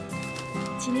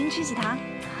请您吃喜糖。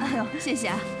哎呦，谢谢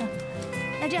啊。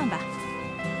那这样吧，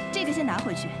这个先拿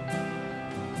回去。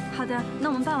好的，那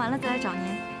我们办完了再来找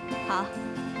您。好，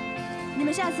你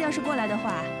们下次要是过来的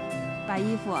话，把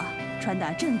衣服穿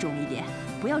得郑重一点，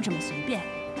不要这么随便。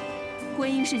婚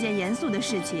姻是件严肃的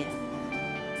事情，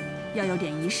要有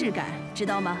点仪式感，知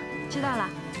道吗？知道了。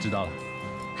知道了。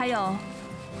还有，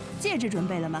戒指准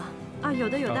备了吗？啊，有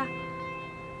的有的。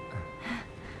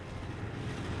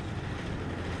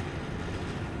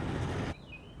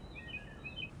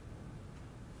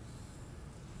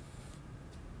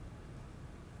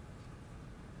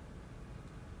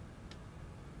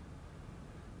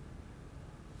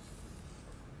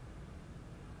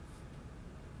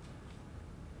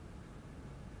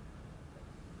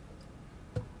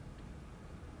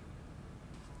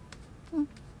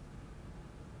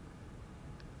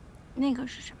那个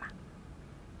是什么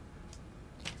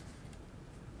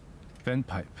 ？Vent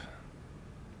pipe，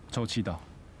 抽气道。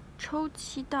抽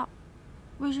气道，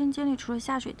卫生间里除了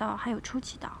下水道，还有抽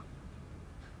气道。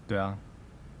对啊，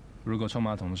如果冲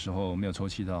马桶的时候没有抽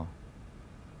气道，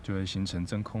就会形成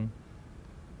真空。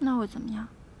那会怎么样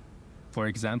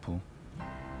 ？For example，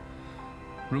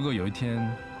 如果有一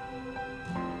天，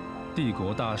帝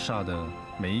国大厦的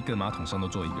每一个马桶上都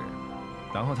坐一个人，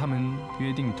然后他们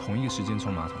约定同一个时间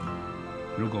冲马桶。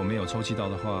如果没有抽气道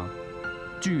的话，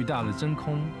巨大的真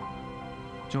空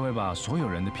就会把所有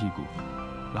人的屁股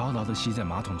牢牢地吸在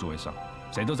马桶座位上，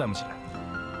谁都站不起来。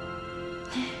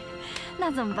那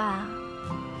怎么办啊？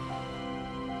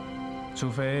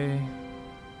除非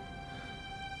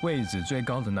位置最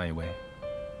高的那一位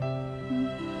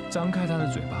张开他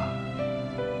的嘴巴，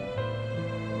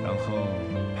然后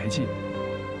赔气。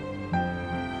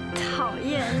讨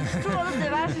厌！你说我的嘴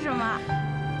巴是什么？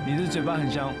你的嘴巴很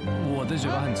香，我的嘴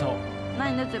巴很臭。那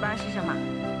你的嘴巴是什么？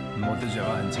我的嘴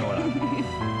巴很臭了。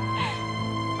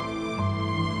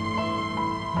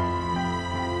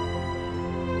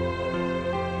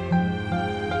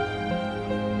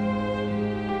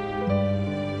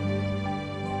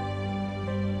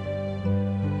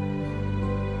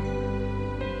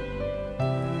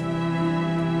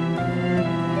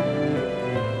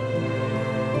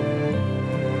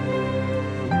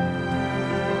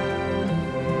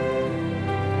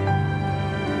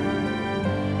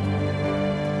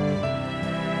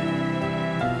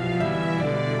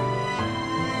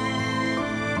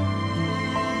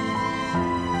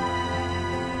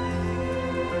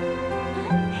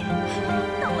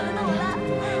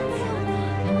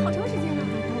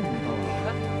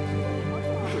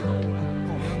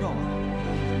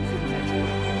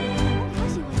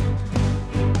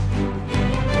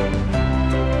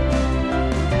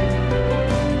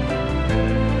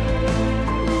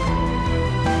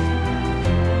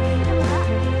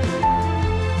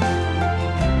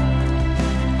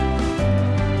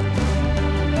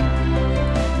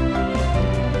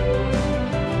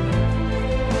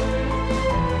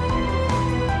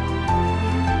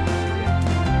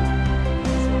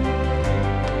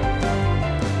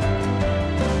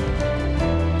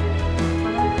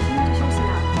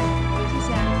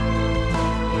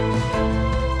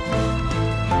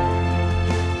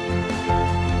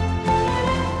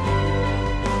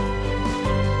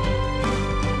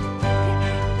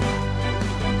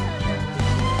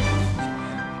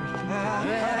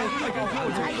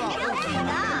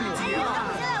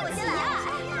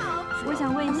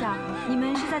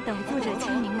在等作者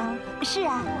签名吗？是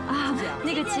啊。啊，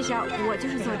那个其实啊，我就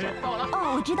是作者。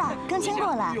哦，我知道，刚签过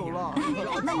了。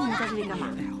那你们在这里干嘛？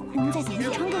我们在等立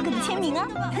川哥哥的签名啊。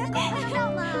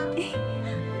上吗？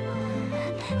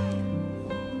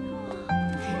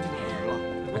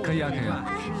可以啊，可以啊。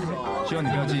希望你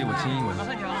不要介意我轻英文。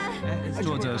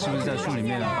作者是不是在书里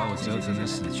面把我折腾的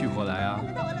死去活来啊？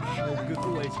跟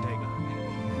我一起那个。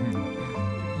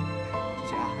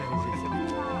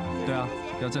对啊，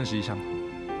要证实一下嘛。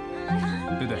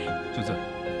对对，就这。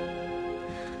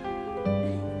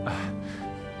哎，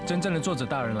真正的作者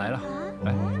大人来了，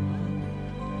来，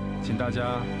请大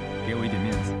家给我一点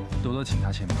面子，多多请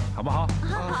他签名，好不好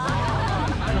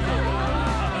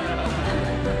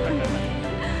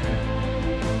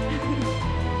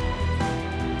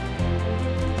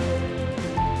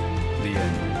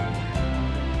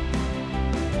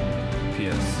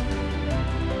？P.S.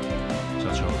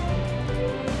 小秋，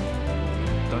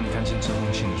当你看见这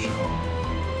封信的时候，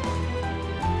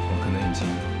我可能已经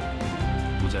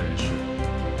不在人世了。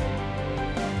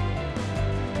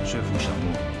说服小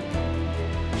木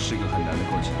是个很难的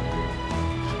过程，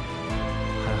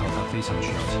还好他非常需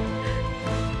要钱。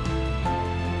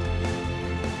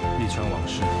立川往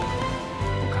事，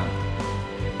我看了，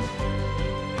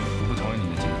我不同意你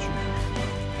的结局，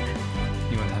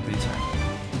因为太悲惨了。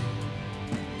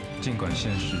尽管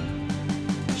现实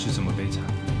是这么悲惨，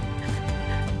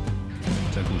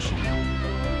在故事里，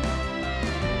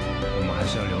我们还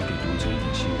是要留给读者一点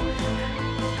希望。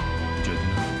你觉得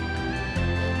呢？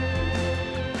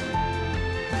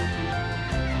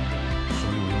所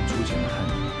以我用粗浅的汉语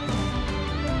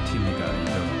替你改了一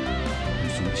个很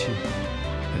俗气、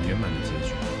很圆满的结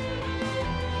局，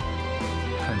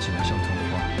看起来像童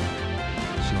话，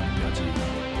希望你不要介意。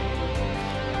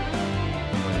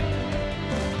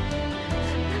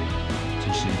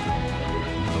是一个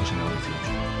我们都想要的结局，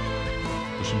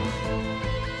不是吗？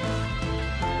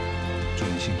祝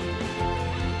你幸福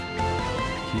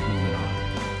 ，Keep moving on。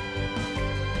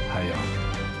还有，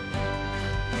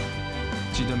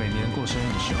记得每年过生日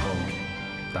的时候，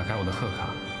打开我的贺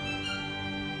卡，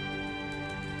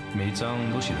每一张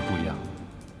都写的不一样，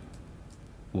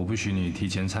我不许你提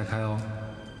前拆开哦。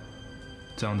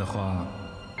这样的话，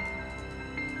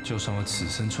就算我此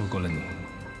生错过了你，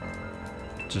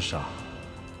至少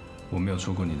我没有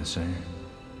错过你的生日。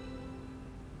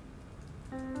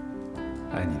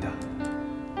爱你的，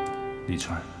立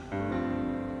川。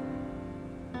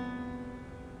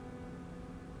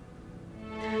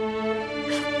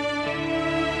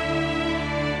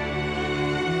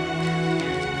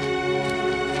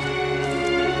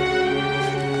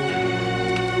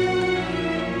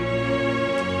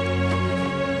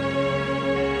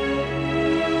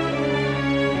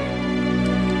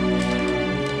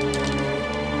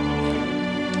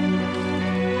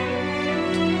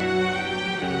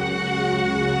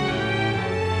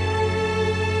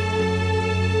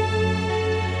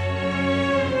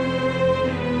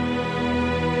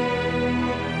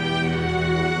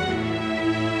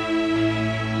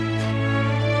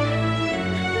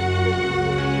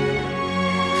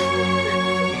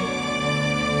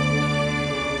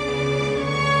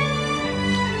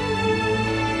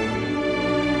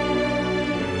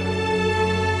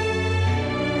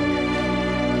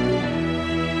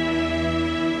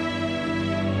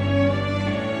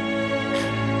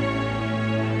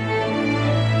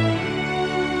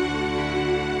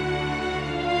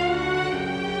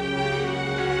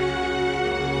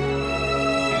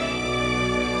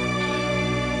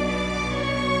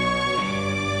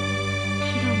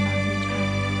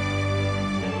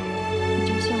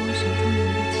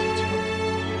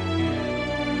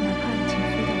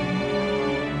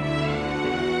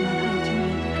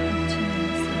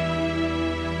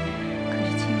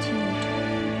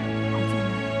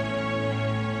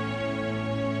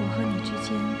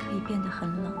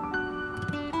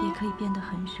可以变得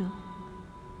很热，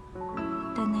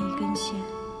但那一根线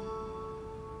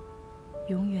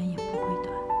永远也不会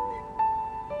断。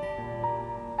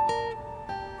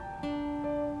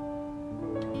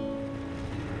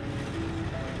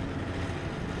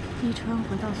立川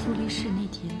回到苏黎世那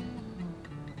天，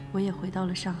我也回到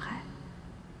了上海。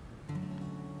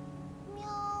喵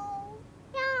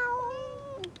喵！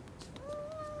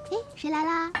哎，谁来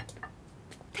啦？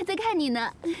他在看你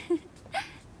呢。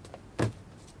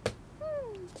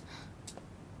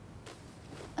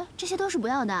这些都是不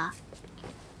要的。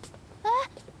哎，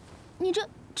你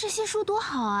这些书多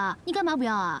好啊！你干嘛不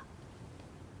要啊？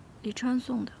立川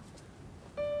送的。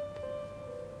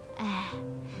哎，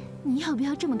你要不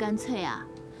要这么干脆啊？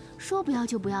说不要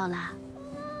就不要啦。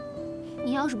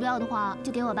你要是不要的话，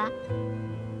就给我吧。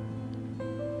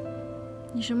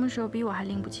你什么时候比我还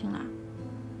拎不清了？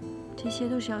这些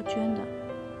都是要捐的。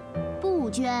不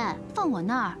捐，放我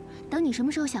那儿，等你什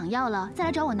么时候想要了再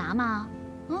来找我拿嘛。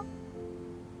嗯。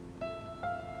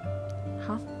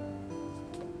好。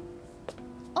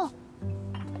哦。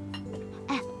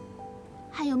哎，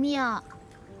还有米娅，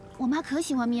我妈可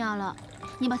喜欢米娅了，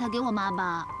你把它给我妈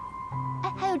吧。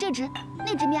哎，还有这只，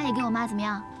那只米娅也给我妈，怎么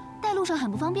样？带路上很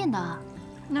不方便的。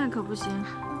那可不行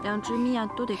，2只米娅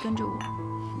都得跟着我。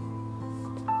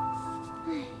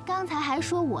哎，刚才还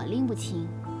说我拎不清，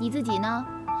你自己呢？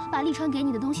把立川给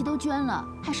你的东西都捐了，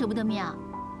还舍不得米娅？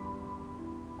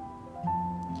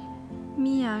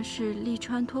米娅是立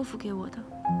川托付给我的，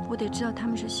我得知道他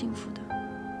们是幸福的。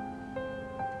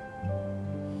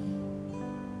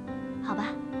好吧。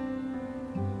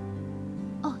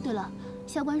哦，对了，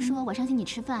校官说晚上请你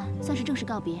吃饭，算是正式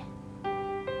告别。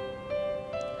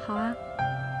好啊。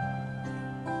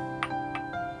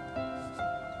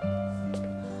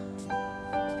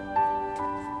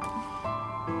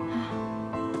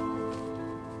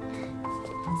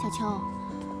小秋，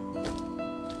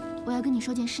我要跟你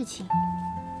说件事情。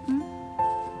嗯。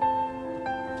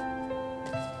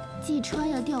季川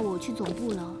要调我去总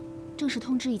部了，正式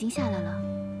通知已经下来了。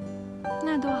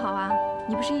那多好啊！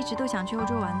你不是一直都想去欧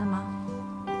洲玩的吗？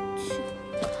去。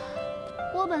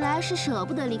我本来是舍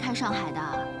不得离开上海的，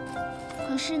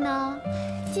可是呢，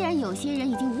既然有些人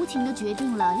已经无情地决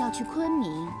定了要去昆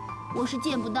明，我是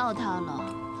见不到他了。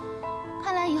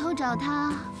看来以后找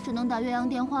他只能打鸳鸯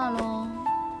电话喽。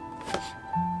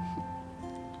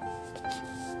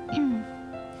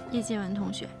叶建文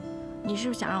同学，你是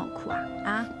不是想让我哭啊？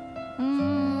啊？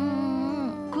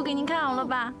哭给您看好了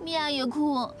吧？米娅也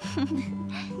哭。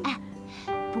哎，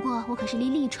不过我可是离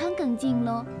立川更近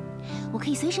喽，我可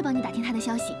以随时帮你打听他的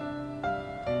消息。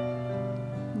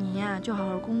你呀，就好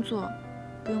好工作，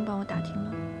不用帮我打听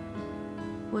了。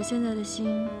我现在的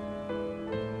心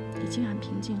已经很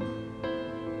平静了。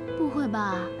不会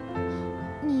吧？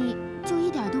你就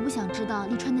一点都不想知道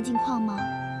立川的近况吗？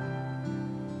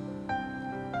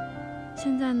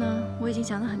现在呢，我已经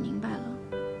想得很明白了，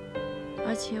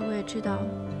而且我也知道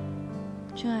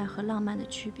真爱和浪漫的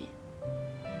区别。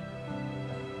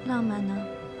浪漫呢，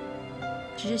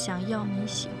只是想要你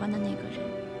喜欢的那个人，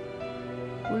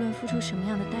无论付出什么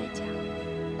样的代价；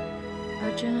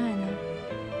而真爱呢，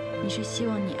你是希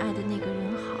望你爱的那个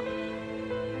人好，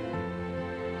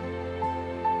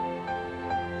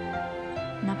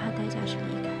哪怕代价是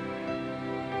离开。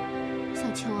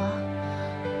小秋啊，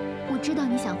我知道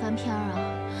你想翻篇啊，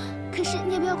可是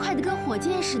你也不要快得跟火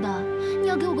箭似的，你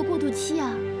要给我个过渡期啊，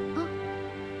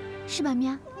是吧，米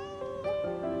娅？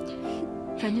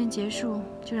反正结束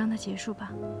就让它结束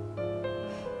吧。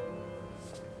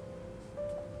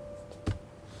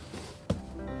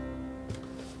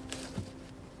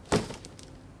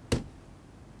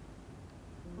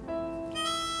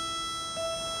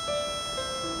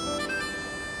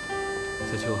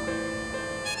小秋，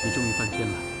你终于翻篇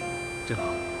了，真好。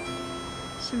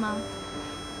是吗？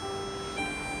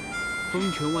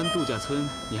丰泉湾度假村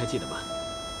你还记得吧？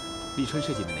立川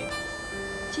设计的那个。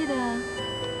记得啊。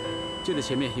就在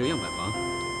前面有样板房，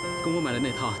跟我买的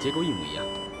那套结构一模一样，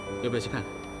要不要去看？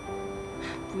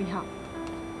不要。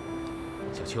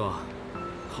小秋啊，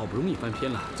好不容易翻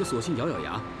篇了，就索性咬咬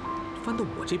牙，翻到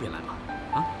我这边来嘛，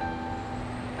啊？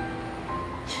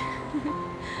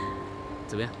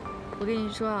怎么样？我跟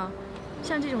你说啊，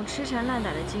像这种痴缠烂打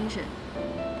的精神，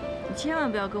你千万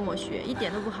不要跟我学，一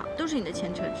点都不好，都是你的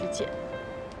前车之鉴。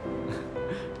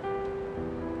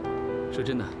说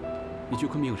真的，你去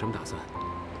昆明有什么打算？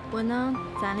我呢，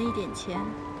攒了一点钱，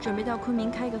准备到昆明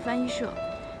开一个翻译社，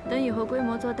等以后规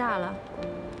模做大了，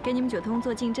跟你们九通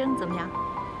做竞争，怎么样？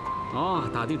哦，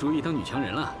打定主意当女强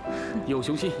人了，有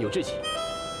雄心，有志气。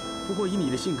不过以你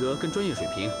的性格跟专业水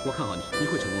平，我看好你，你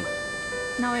会成功的。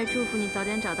那我也祝福你早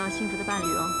点找到幸福的伴侣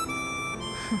哦。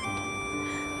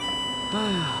哎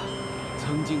呀，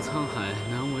曾经沧海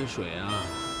难为水啊！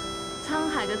沧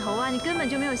海个头啊！你根本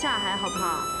就没有下海，好不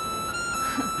好？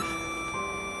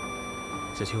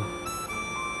小秋，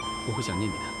我会想念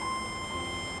你的。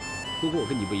不过我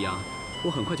跟你不一样，我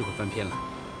很快就会翻篇了。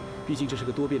毕竟这是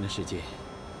个多变的世界，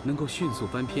能够迅速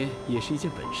翻篇也是一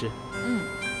件本事。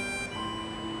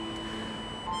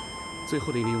最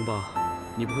后的一个拥抱，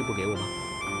你不会不给我吗？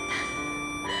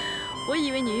我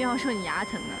以为你又要说你牙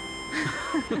疼呢。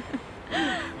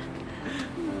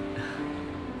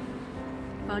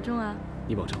保重啊！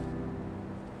你保重。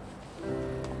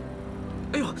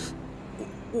哎呦！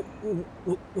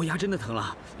我牙真的疼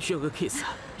了，需要个 kiss，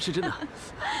 是真的。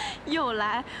又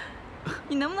来，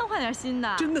你能不能换点新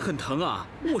的？真的很疼啊！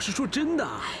我是说真的，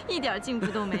一点进步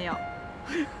都没有。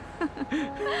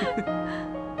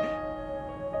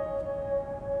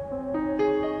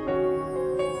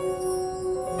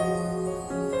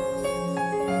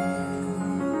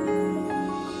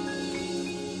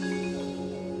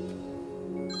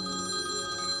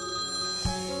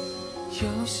有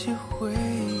些回忆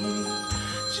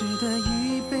值得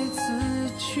一辈子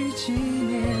去纪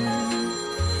念。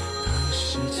当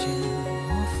时间魔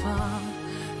法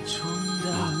冲淡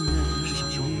了遗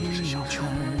憾，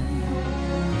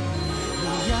你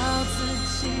要自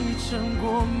己撑过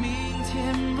明天，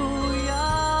不要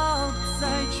再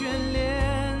眷恋。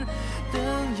等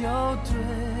有对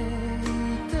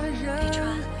的人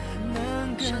能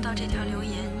收到这条留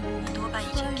言，你多半已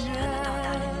经平安地到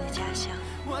达了你的家乡。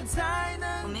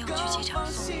我没有去机场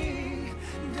送你。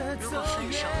如果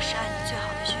分手是爱你最好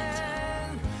的选择，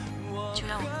就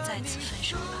让我们再次分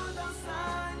手吧。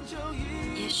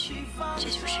也许这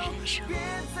就是人生，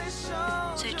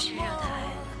最炙热的爱，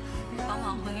往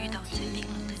往会遇到最冰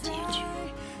冷的结局。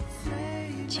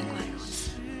尽管如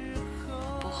此，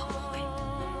不后悔，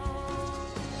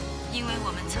因为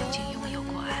我们曾经拥有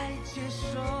过爱，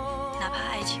哪怕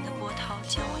爱情的波涛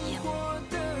将我淹没，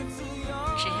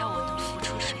只要我能浮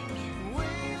出水面，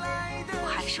我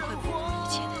还是会不顾一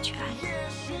切的去爱你。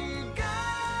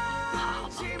好好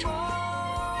保重，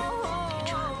李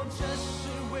川。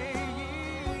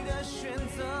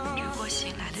如果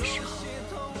醒来的时候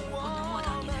不能握到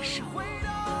你的手，我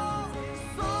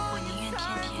宁愿天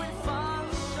天与你在梦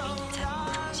中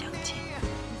相见。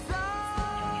永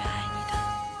远爱你的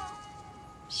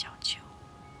小秋。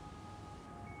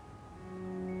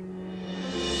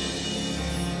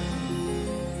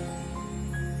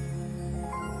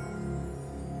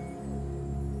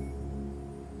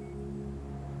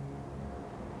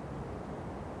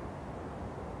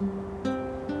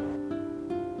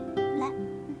来，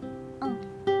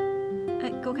哎，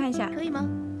给我看一下，可以吗？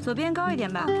左边高一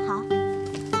点吧。好。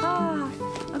好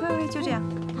，OK，就这样，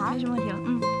好，没什么问题了。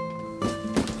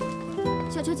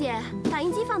小秋姐，打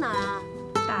印机放哪儿啊？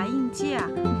打印机啊，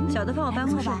小的放我办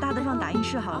公室，大的放打印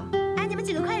室好了。哎，你们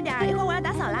几个快点，一会儿我要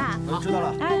打扫啦。知道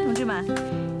了。哎，同志们，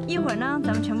一会儿呢，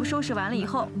咱们全部收拾完了以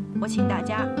后，我请大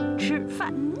家吃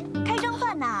饭。开张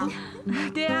饭呐？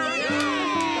对呀。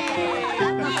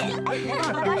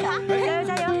高手，加油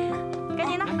加油，赶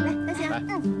紧的。来，那行，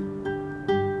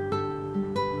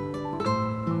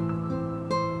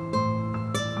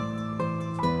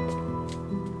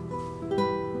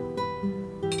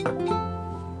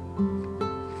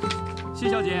谢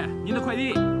小姐，您的快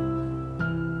递。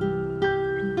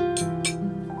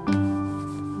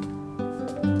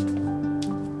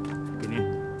给您。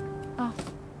哦。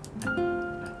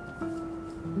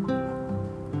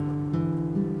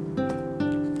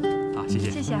好，谢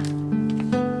谢。谢谢啊。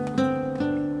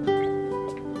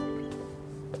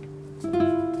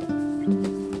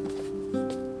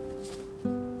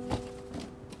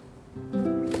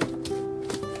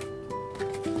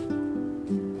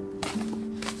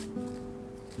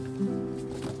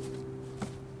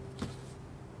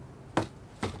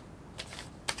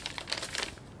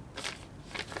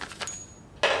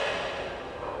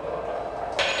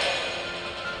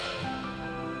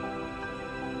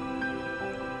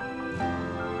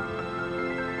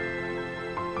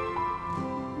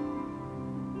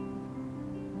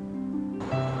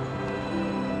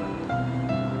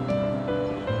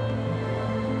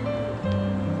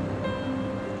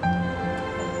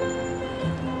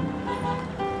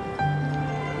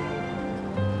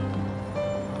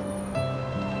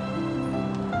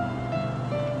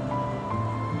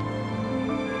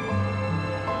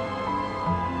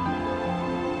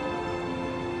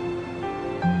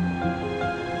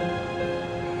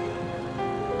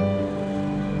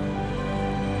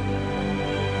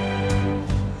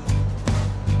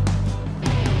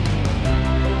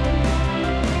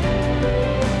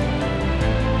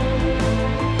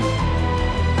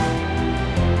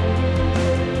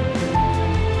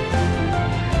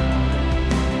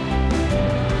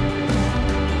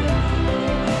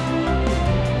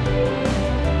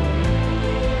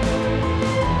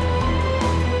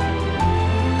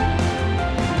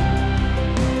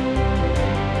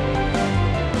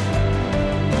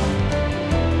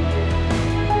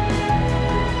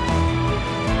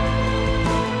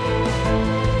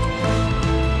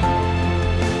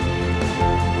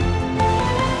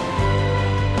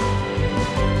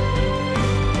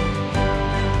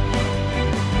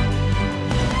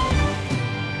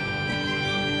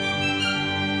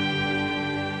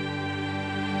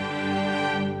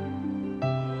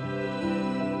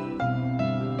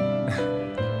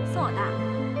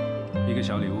一个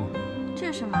小礼物。这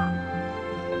是什么？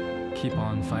 Keep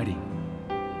on fighting。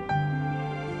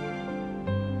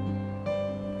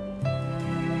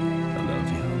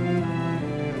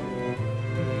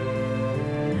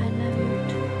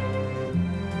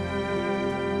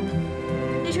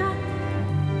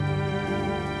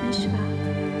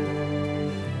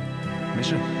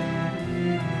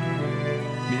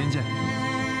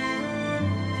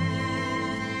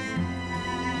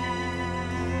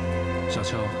小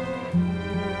秋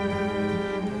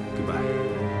 ，Goodbye，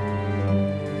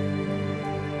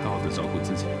 好好的照顾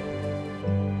自己。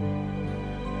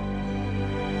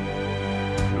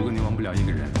如果你忘不了一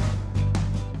个人，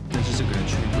但是这个人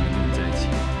却不能跟你在一起，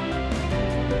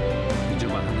你就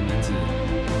把他的名字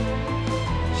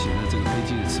写在这个飞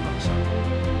机的翅膀上，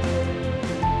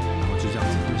然后就这样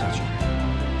子丢下去，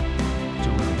就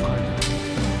会很快的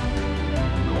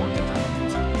能够忘掉他的名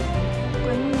字。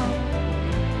管用吗？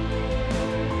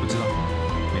不知道，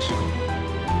没试过。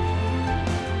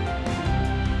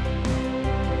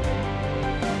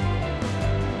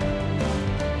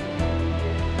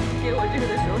给我这个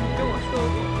的时候，你跟我说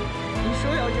过，你说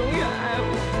要永远爱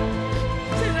我。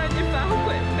现在你反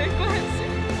悔没关系，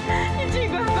你尽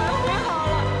管反悔好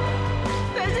了。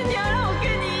但是你要让我跟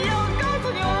你一样，我告诉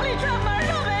你往里传门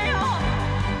都没有，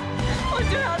我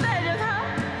就要带着他，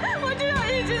我就要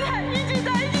一直带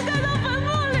到坟墓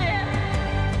里。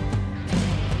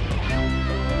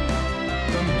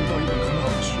当你读到一本很好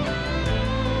的书，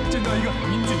见到一个很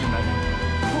英俊的男人，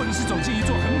或者是走进一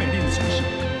座很美丽的城市，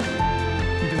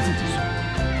你跟自己说，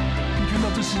你看到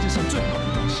这世界上最好的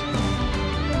东西，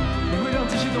你会让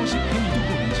这些东西陪你度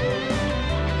过人生。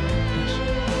但是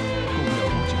过不了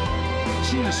多久，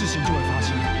新的事情就会发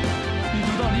生。你读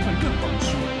到了一本更好的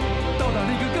书，到达了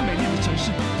一个更美丽的城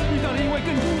市，遇到了一位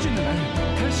更英俊的男人，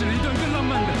开始了一段更浪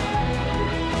漫的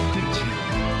恋情。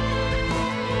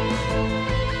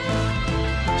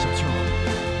小秋，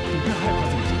你不要害怕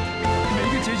这个结局，每一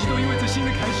个结局都因为这新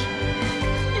的开始。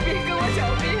你别跟我狡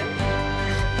辩，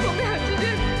我们俩之间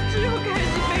只有开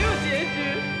始没有结局。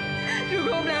如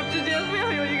果我们俩之间非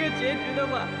要有一个结局的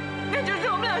话，那就是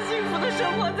我们俩幸福的生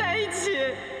活在一起。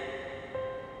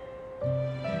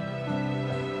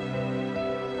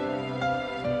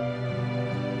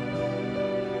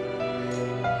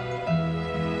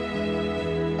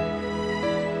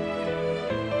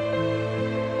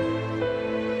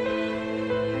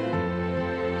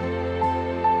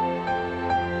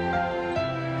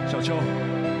小秋，